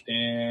 Fenwick,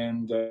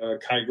 and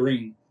Kai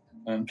Green.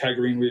 Kai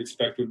Green we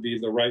expect would be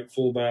the right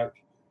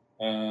fullback.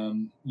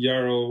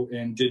 Yarrow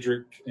and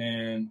Didrik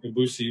and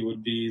Abose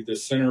would be the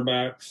center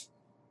backs.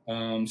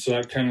 So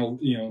that kind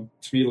of, to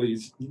me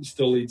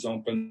still leaves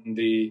open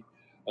the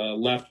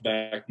left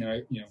back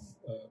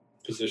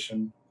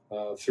position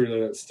through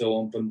that it's still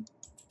open.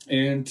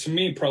 And to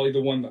me, probably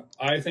the one that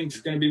I think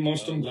is going to be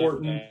most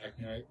important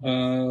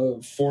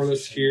for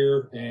this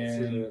here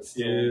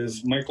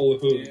is Michael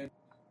Lahoud,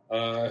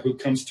 who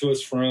comes to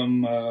us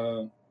from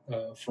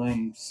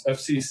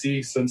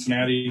FCC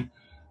Cincinnati.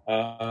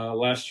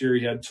 Last year,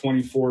 he had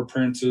 24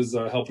 appearances,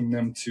 helping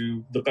them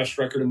to the best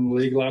record in the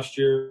league last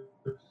year.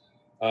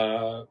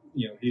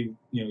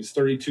 He's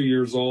 32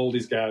 years old.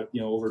 He's got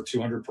over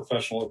 200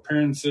 professional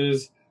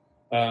appearances.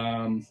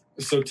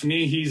 So to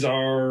me, he's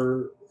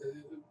our.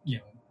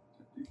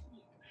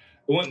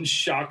 It wouldn't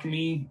shock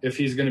me if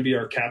he's going to be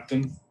our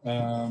captain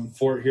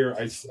for it here.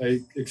 I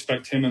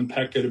expect him and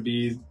Pekka to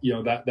be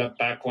that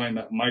back line,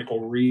 that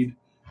Michael Reed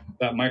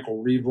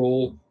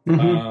role.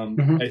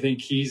 I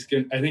think he's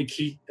going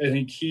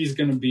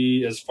to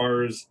be, as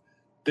far as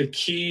the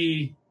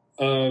key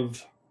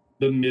of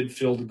the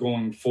midfield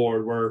going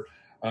forward, where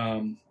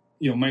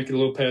Mikey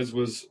Lopez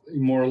was a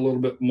little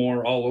bit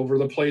more all over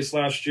the place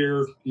last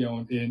year,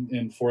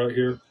 in for out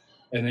here.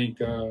 I think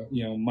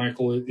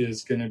Michael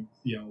is going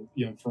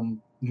to from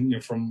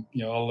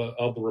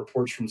all the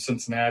reports from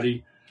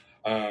Cincinnati,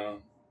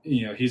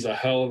 he's a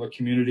hell of a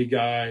community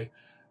guy,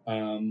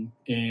 and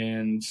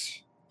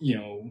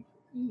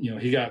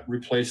he got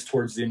replaced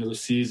towards the end of the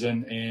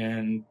season,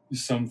 and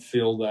some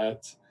feel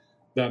that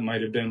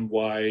might have been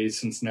why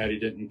Cincinnati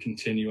didn't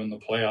continue in the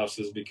playoffs,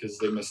 is because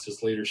they missed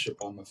his leadership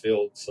on the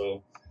field.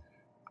 So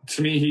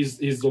to me, he's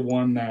the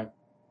one that,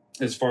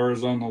 as far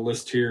as on the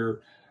list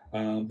here,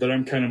 that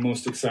I'm kind of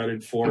most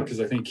excited for, because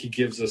I think he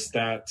gives us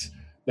that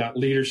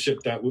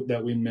leadership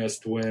that we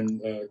missed when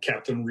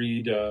Captain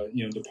Reed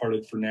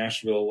departed for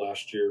Nashville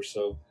last year.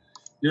 So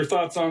your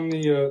thoughts on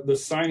the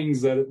signings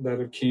that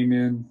have came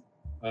in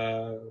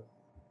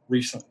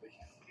recently?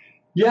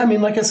 Yeah, I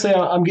mean, like I say,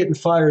 I'm getting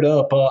fired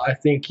up. I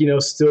think,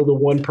 still the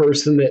one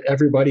person that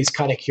everybody's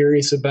kind of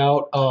curious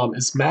about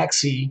is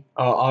Maxey.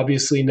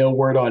 Obviously, no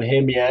word on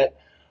him yet,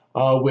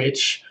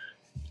 which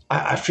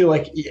I feel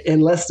like,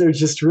 unless they're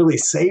just really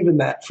saving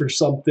that for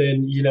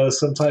something,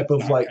 some type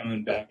of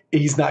coming back.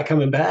 He's not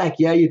coming back.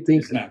 Yeah, you'd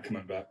think. He's not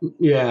coming back.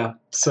 Yeah.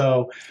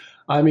 So,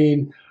 I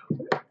mean,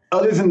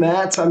 other than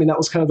that, that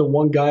was kind of the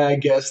one guy, I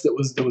guess, that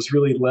was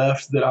really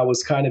left that I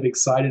was kind of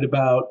excited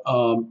about.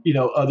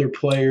 Other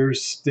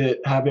players that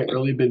haven't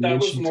really been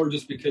mentioned. That was more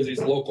just because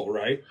he's local,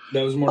 right?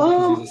 That was more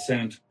because he's a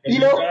San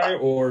Antonio guy,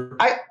 or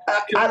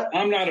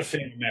I'm not a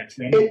fan of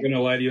Maxey. I'm not going to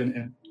lie to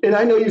you. And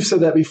I know you've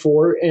said that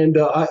before, and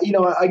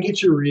I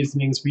get your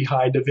reasonings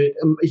behind of it.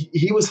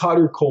 He was hot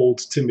or cold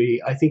to me.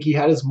 I think he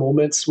had his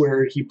moments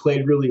where he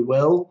played really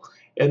well,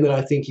 and then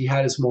I think he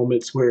had his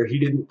moments where he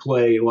didn't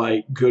play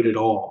good at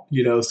all.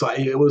 So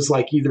it was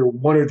either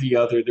one or the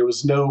other. There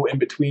was no in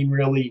between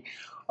really.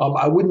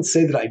 I wouldn't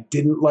say that I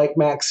didn't like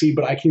Maxey,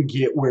 but I can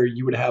get where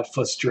you would have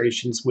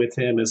frustrations with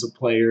him as a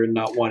player and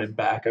not want him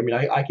back. I mean,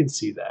 I can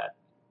see that.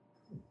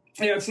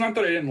 Yeah, it's not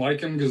that I didn't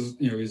like him, because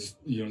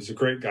he's a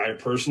great guy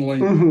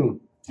personally,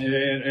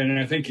 and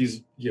I think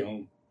he's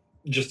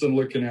just in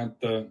looking at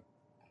the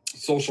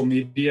social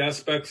media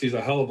aspects, he's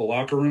a hell of a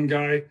locker room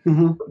guy,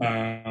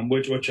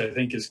 which I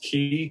think is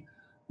key.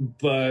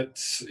 But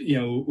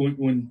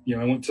when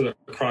I went to the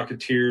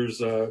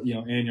Crocketeers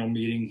annual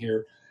meeting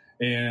here,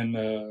 and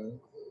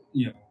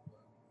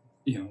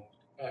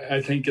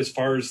I think as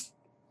far as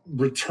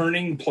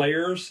returning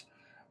players,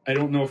 I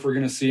don't know if we're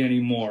going to see any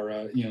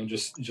more.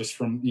 Just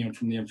from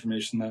from the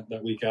information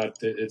that we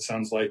got, it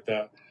sounds like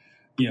that.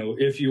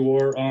 If you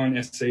were on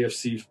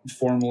SAFC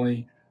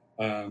formally,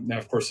 now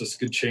of course this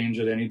could change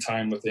at any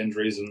time with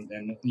injuries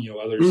and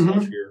other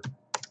stuff here.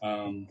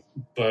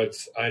 But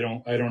I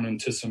don't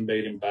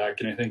anticipate him back.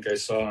 And I think I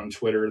saw on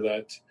Twitter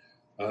that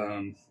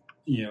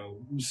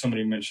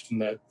somebody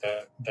mentioned that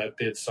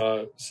they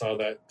saw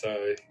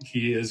that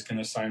he is going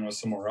to sign with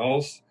somewhere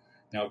else.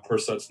 Now of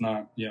course that's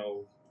not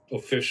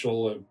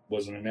official. It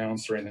wasn't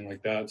announced or anything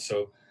like that.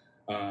 So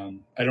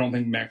I don't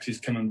think Maxey's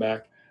coming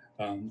back.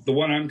 The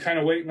one I'm kind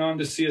of waiting on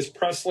to see is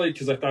Presley,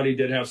 because I thought he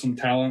did have some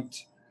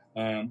talent.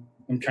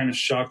 I'm kind of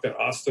shocked that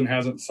Austin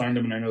hasn't signed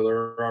him, and I know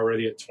they're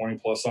already at 20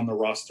 plus on the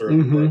roster,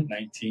 and we're at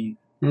 19.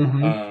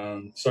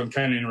 So I'm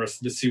kind of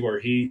interested to see where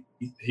he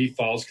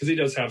falls, because he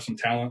does have some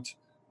talent,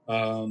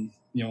 for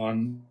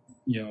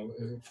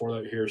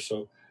that here.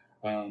 So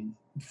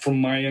from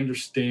my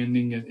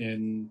understanding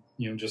and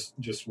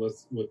just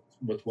with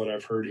what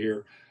I've heard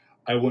here,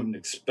 I wouldn't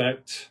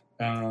expect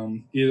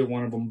either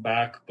one of them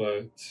back,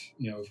 but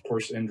of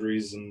course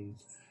injuries and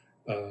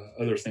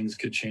other things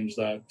could change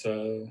that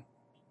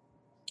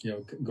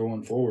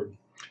going forward.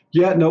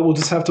 Yeah, no, we'll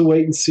just have to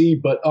wait and see.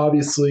 But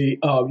obviously,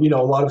 a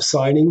lot of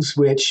signings,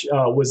 which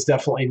was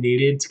definitely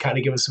needed to kind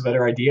of give us a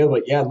better idea.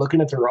 But yeah,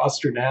 looking at the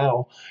roster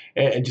now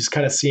and just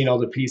kind of seeing all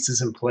the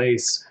pieces in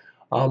place,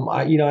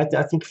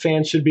 I think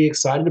fans should be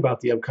excited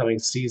about the upcoming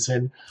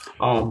season.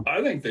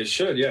 I think they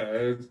should,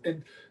 yeah.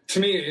 To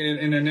me,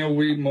 and I know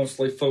we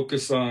mostly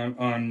focus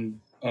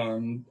on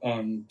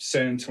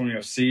San Antonio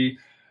FC,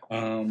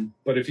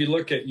 but if you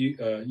look at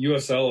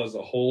USL as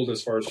a whole,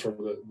 as far as for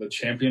the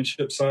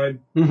championship side,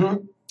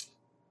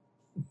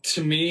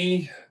 to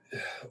me,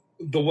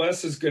 the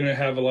West is going to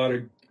have a lot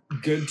of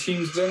good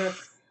teams in it,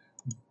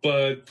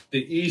 but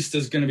the East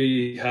is going to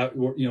be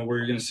where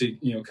you're going to see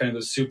kind of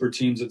the super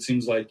teams. It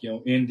seems like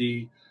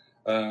Indy,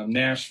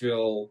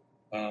 Nashville,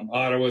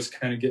 Ottawa's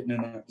kind of getting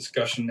in that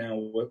discussion now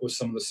with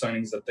some of the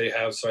signings that they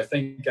have. So I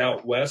think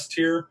out west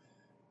here,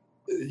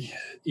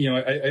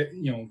 I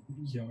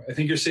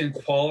think you're seeing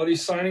quality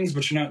signings,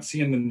 but you're not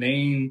seeing the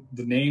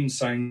name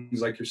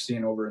signings like you're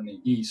seeing over in the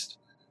East.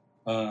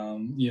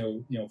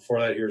 For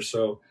that here,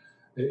 so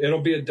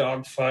it'll be a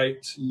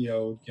dogfight.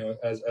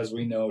 As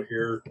we know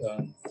here.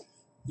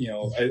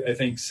 I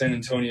think San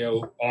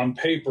Antonio on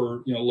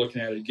paper,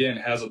 looking at it again,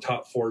 has a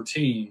top 4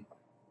 team.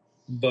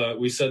 But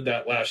we said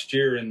that last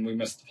year, and we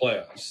missed the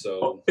playoffs.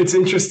 So it's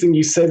interesting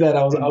you say that.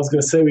 I was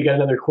going to say we got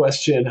another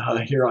question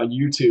here on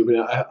YouTube, and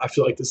I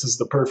feel like this is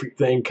the perfect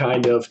thing,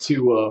 kind of,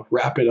 to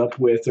wrap it up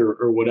with,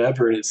 or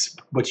whatever. And it's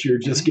what you're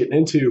just getting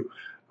into.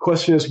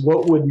 Question is,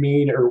 what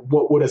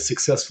would a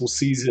successful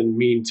season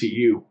mean to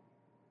you?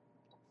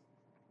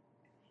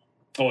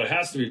 Oh, it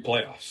has to be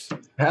playoffs.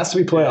 It has to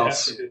be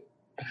playoffs. It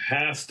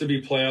has to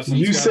be playoffs.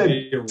 You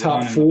said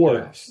top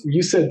 4.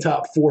 You said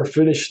top 4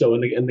 finish though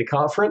in the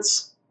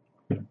conference.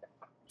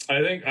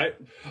 I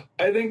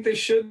think they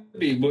should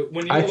be. But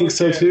when you I think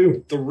so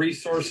too. The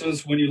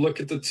resources, when you look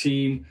at the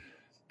team,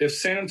 if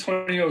San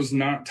Antonio is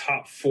not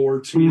top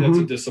 4, to me, that's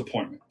a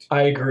disappointment.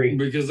 I agree,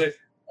 because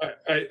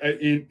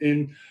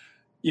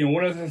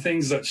one of the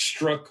things that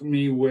struck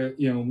me with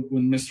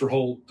when Mr.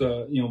 Holt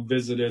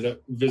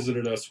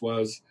visited us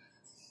was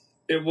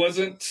it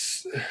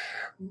wasn't.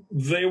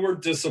 They were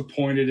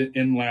disappointed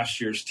in last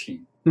year's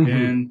team,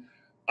 and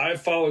I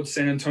followed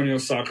San Antonio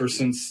soccer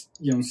since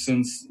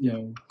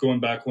going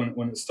back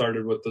when it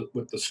started with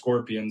the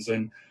Scorpions,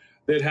 and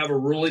they'd have a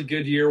really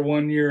good year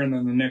one year, and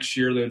then the next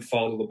year they'd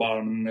fall to the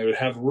bottom, and they would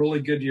have a really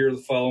good year the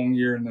following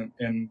year, and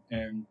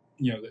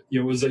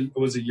it was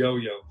a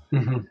yo-yo.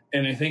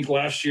 And I think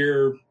last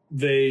year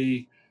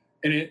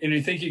and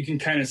I think you can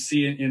kind of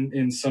see it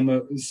in some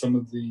of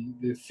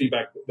the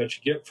feedback that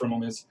you get from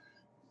them is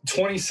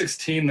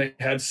 2016 they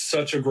had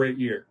such a great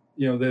year.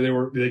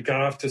 They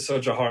got off to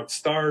such a hot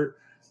start.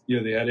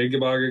 They had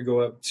Igabaga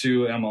go up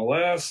to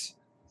MLS.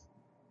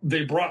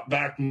 They brought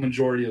back the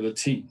majority of the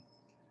team.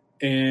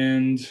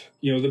 And,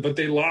 but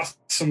they lost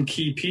some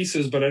key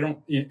pieces, but I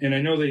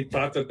know they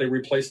thought that they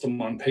replaced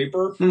them on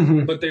paper,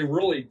 but they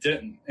really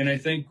didn't. And I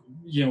think,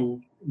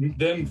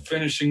 them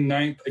finishing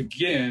 9th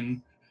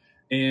again,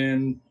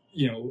 and,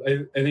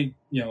 I think,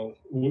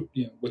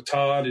 with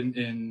Todd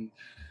and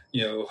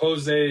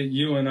Jose,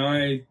 you and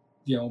I,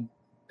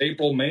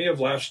 April, May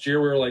of last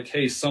year, we were like,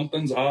 hey,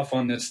 something's off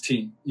on this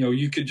team.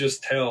 You could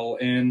just tell.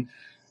 And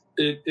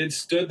it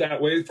stood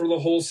that way for the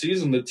whole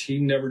season. The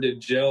team never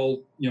did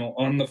gel,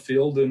 on the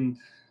field and,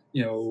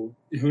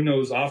 who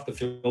knows off the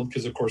field,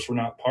 because, of course, we're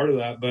not part of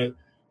that. But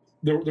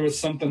there was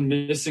something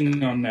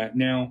missing on that.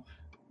 Now,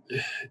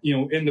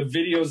 in the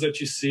videos that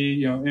you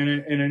see,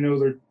 and I know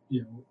they're,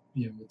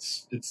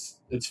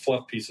 it's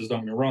fluff pieces,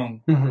 don't get me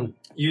wrong.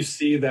 You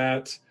see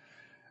that.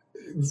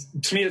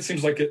 To me, it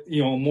seems like a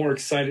more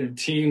excited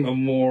team, a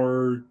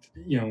more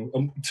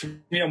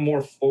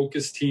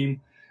focused team,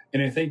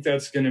 and I think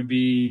that's going to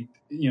be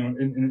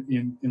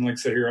and like I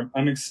said here,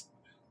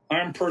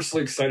 I'm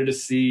personally excited to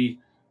see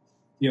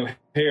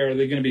hey, are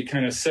they going to be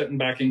kind of sitting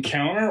back in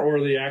counter, or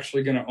are they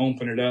actually going to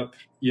open it up?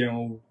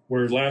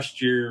 Where last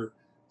year,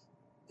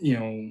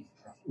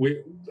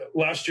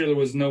 last year there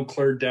was no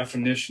clear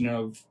definition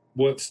of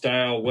what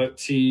style, what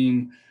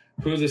team,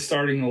 who the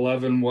starting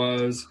 11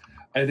 was.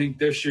 I think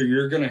this year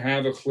you're going to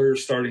have a clear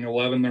starting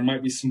 11. There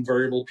might be some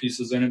variable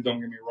pieces in it, don't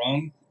get me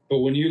wrong. But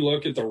when you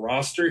look at the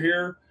roster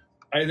here,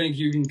 I think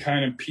you can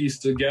kind of piece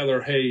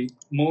together, hey,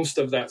 most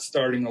of that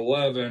starting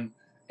 11,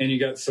 and you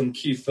got some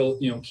key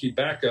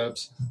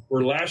backups.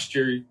 Where last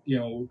year,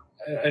 you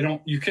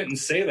couldn't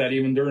say that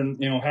even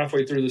during,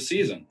 halfway through the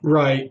season.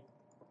 Right.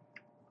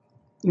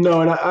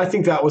 No, and I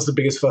think that was the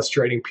biggest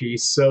frustrating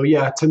piece. So,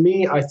 yeah, to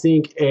me, I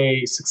think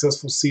a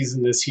successful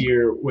season this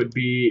year would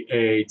be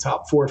a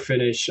top 4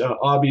 finish.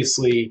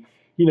 Obviously,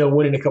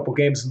 winning a couple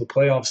games in the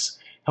playoffs.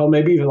 Hell,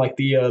 maybe even like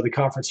the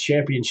conference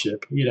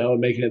championship,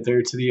 and making it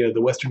there to the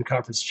Western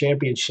Conference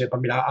Championship. I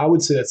mean, I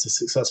would say that's a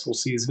successful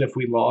season if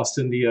we lost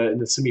in the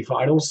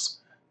semifinals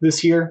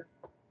this year.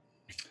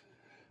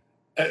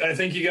 I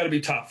think you got to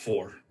be top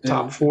 4.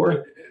 Top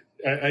 4?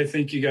 I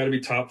think you got to be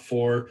top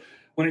 4.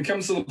 When it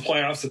comes to the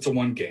playoffs, it's a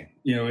one game.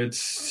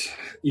 As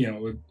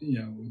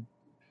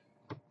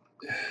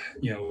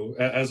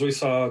we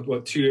saw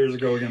 2 years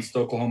ago against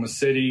Oklahoma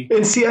City.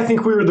 And see, I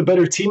think we were the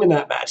better team in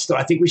that match, though.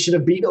 I think we should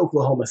have beat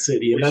Oklahoma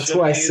City, and that's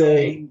why I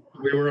say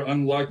we were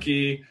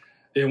unlucky.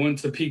 It went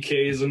to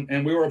PKs,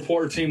 and we were a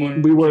poor team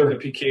when we were.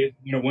 The PKs,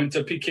 went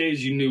to PKs.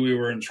 You knew we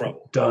were in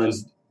trouble. Done.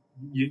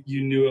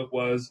 You knew it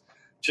was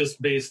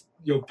just based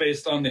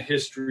on the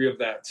history of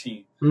that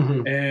team,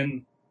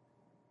 and.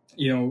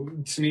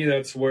 To me,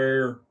 that's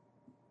where,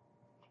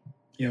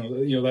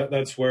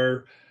 that's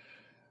where,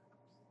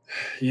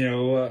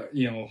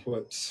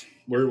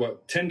 we're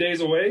 10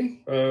 days away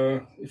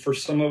for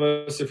some of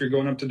us if you're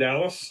going up to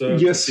Dallas.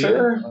 Yes,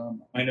 sir.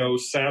 I know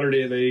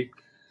Saturday they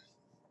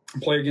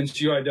play against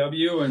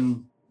UIW,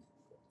 and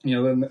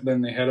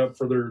then they head up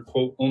for their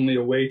quote only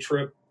away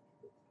trip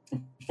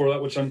before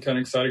that, which I'm kind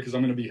of excited because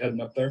I'm going to be heading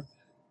up there.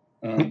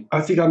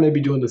 I think I may be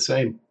doing the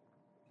same.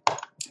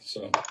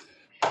 So,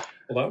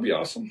 well, that would be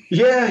awesome.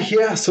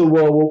 Yeah. So,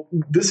 well,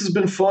 this has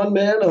been fun,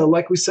 man.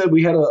 Like we said,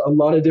 we had a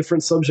lot of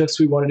different subjects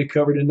we wanted to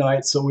cover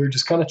tonight, so we were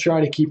just kind of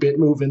trying to keep it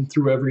moving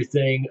through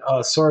everything.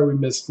 Sorry we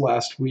missed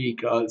last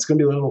week. It's going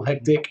to be a little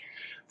hectic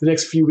the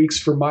next few weeks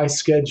for my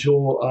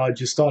schedule,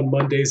 just on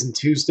Mondays and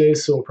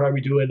Tuesdays, so we'll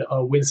probably be doing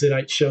Wednesday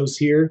night shows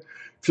here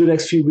for the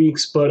next few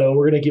weeks, but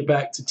we're going to get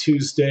back to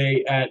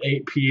Tuesday at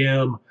 8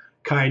 p.m.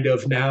 kind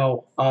of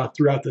now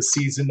throughout the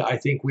season. I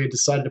think we had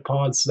decided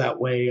upon, so that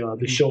way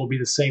the show will be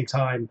the same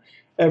time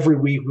every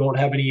week. We won't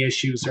have any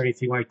issues or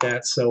anything like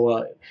that.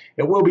 So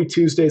it will be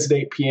Tuesdays at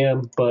 8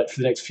 p.m., but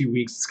for the next few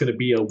weeks, it's going to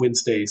be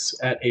Wednesdays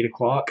at 8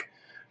 o'clock.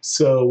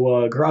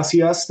 So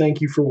gracias.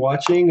 Thank you for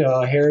watching.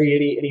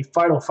 Harry, any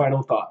final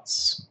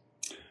thoughts?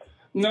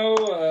 No,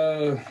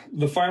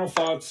 the final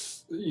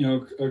thoughts,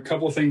 a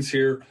couple of things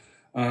here.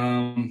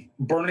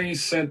 Bernie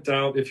sent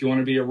out, if you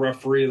want to be a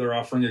referee, they're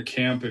offering a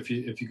camp if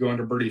you go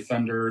under Birdie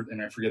Thunder,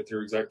 and I forget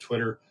their exact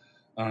Twitter.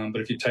 But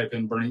if you type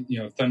in Bernie,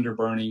 Thunder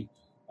Bernie,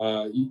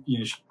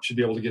 you should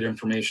be able to get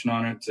information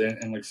on it.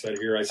 And like I said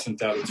here, I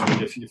sent out a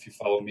tweet if you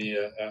follow me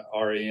at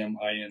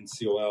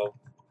RAMINCOL.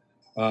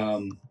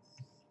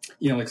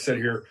 Like I said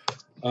here.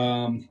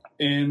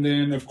 And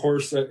then of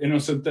course,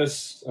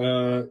 Innocentes,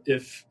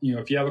 if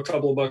you have a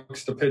couple of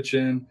bucks to pitch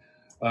in,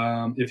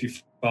 if you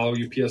follow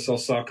UPSL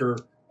soccer,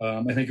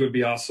 I think it would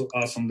be awesome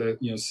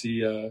to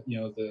see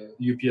the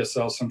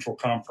UPSL Central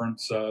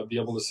Conference be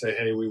able to say,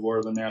 hey, we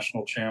were the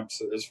national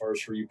champs as far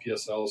as for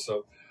UPSL.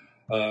 So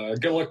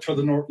good luck for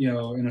the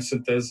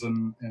Innocentes,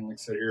 and like I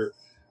said here,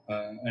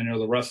 I know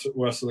the rest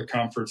of the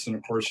conference, and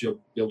of course you'll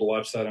be able to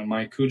watch that on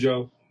My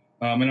Cujo,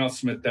 and I'll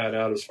submit that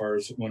out as far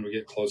as when we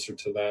get closer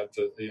to that,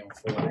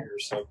 for that year.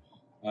 So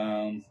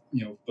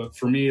but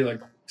for me,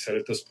 like I said,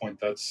 at this point,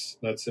 that's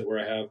it where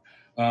I have.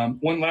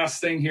 One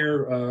last thing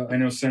here. I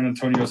know San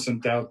Antonio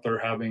sent out, they're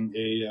having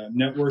a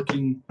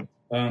networking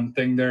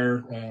thing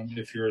there.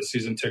 If you're a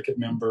season ticket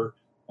member,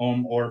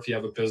 or if you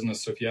have a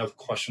business. So if you have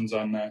questions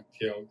on that,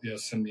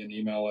 send me an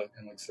email.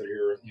 And like I said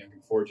here, I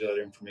can forward you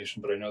that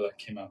information. But I know that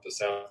came out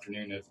this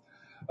afternoon. If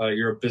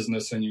you're a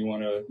business and you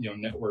want to,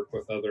 network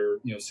with other,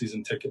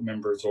 season ticket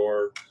members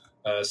or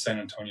San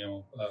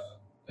Antonio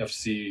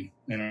FC,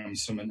 and I'm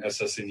assuming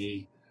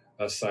SSNE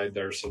side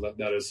there. So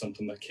that is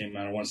something that came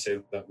out. I want to say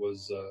that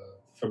was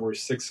February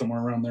 6th,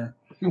 somewhere around there.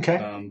 Okay.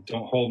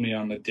 Don't hold me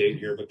on the date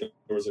here, but there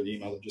was an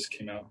email that just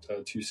came out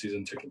to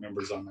season ticket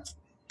members on that.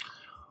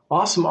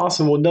 Awesome.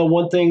 Well, no,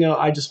 one thing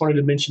I just wanted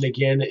to mention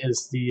again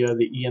is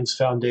the Ian's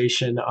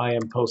Foundation. I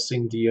am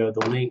posting the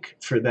link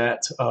for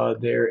that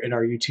there in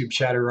our YouTube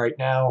chatter right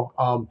now.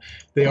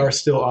 They are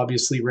still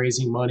obviously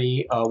raising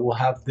money. We'll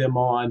have them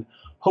on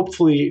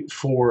hopefully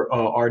for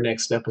our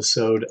next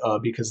episode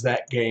because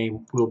that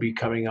game will be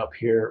coming up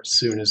here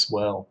soon as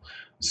well.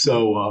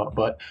 So,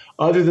 but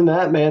other than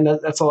that, man,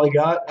 that's all I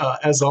got.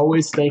 As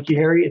always, thank you,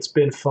 Harry. It's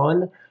been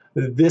fun.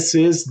 This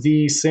is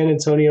the San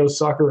Antonio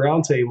Soccer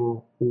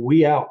Roundtable.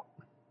 We out.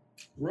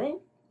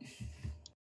 Bro.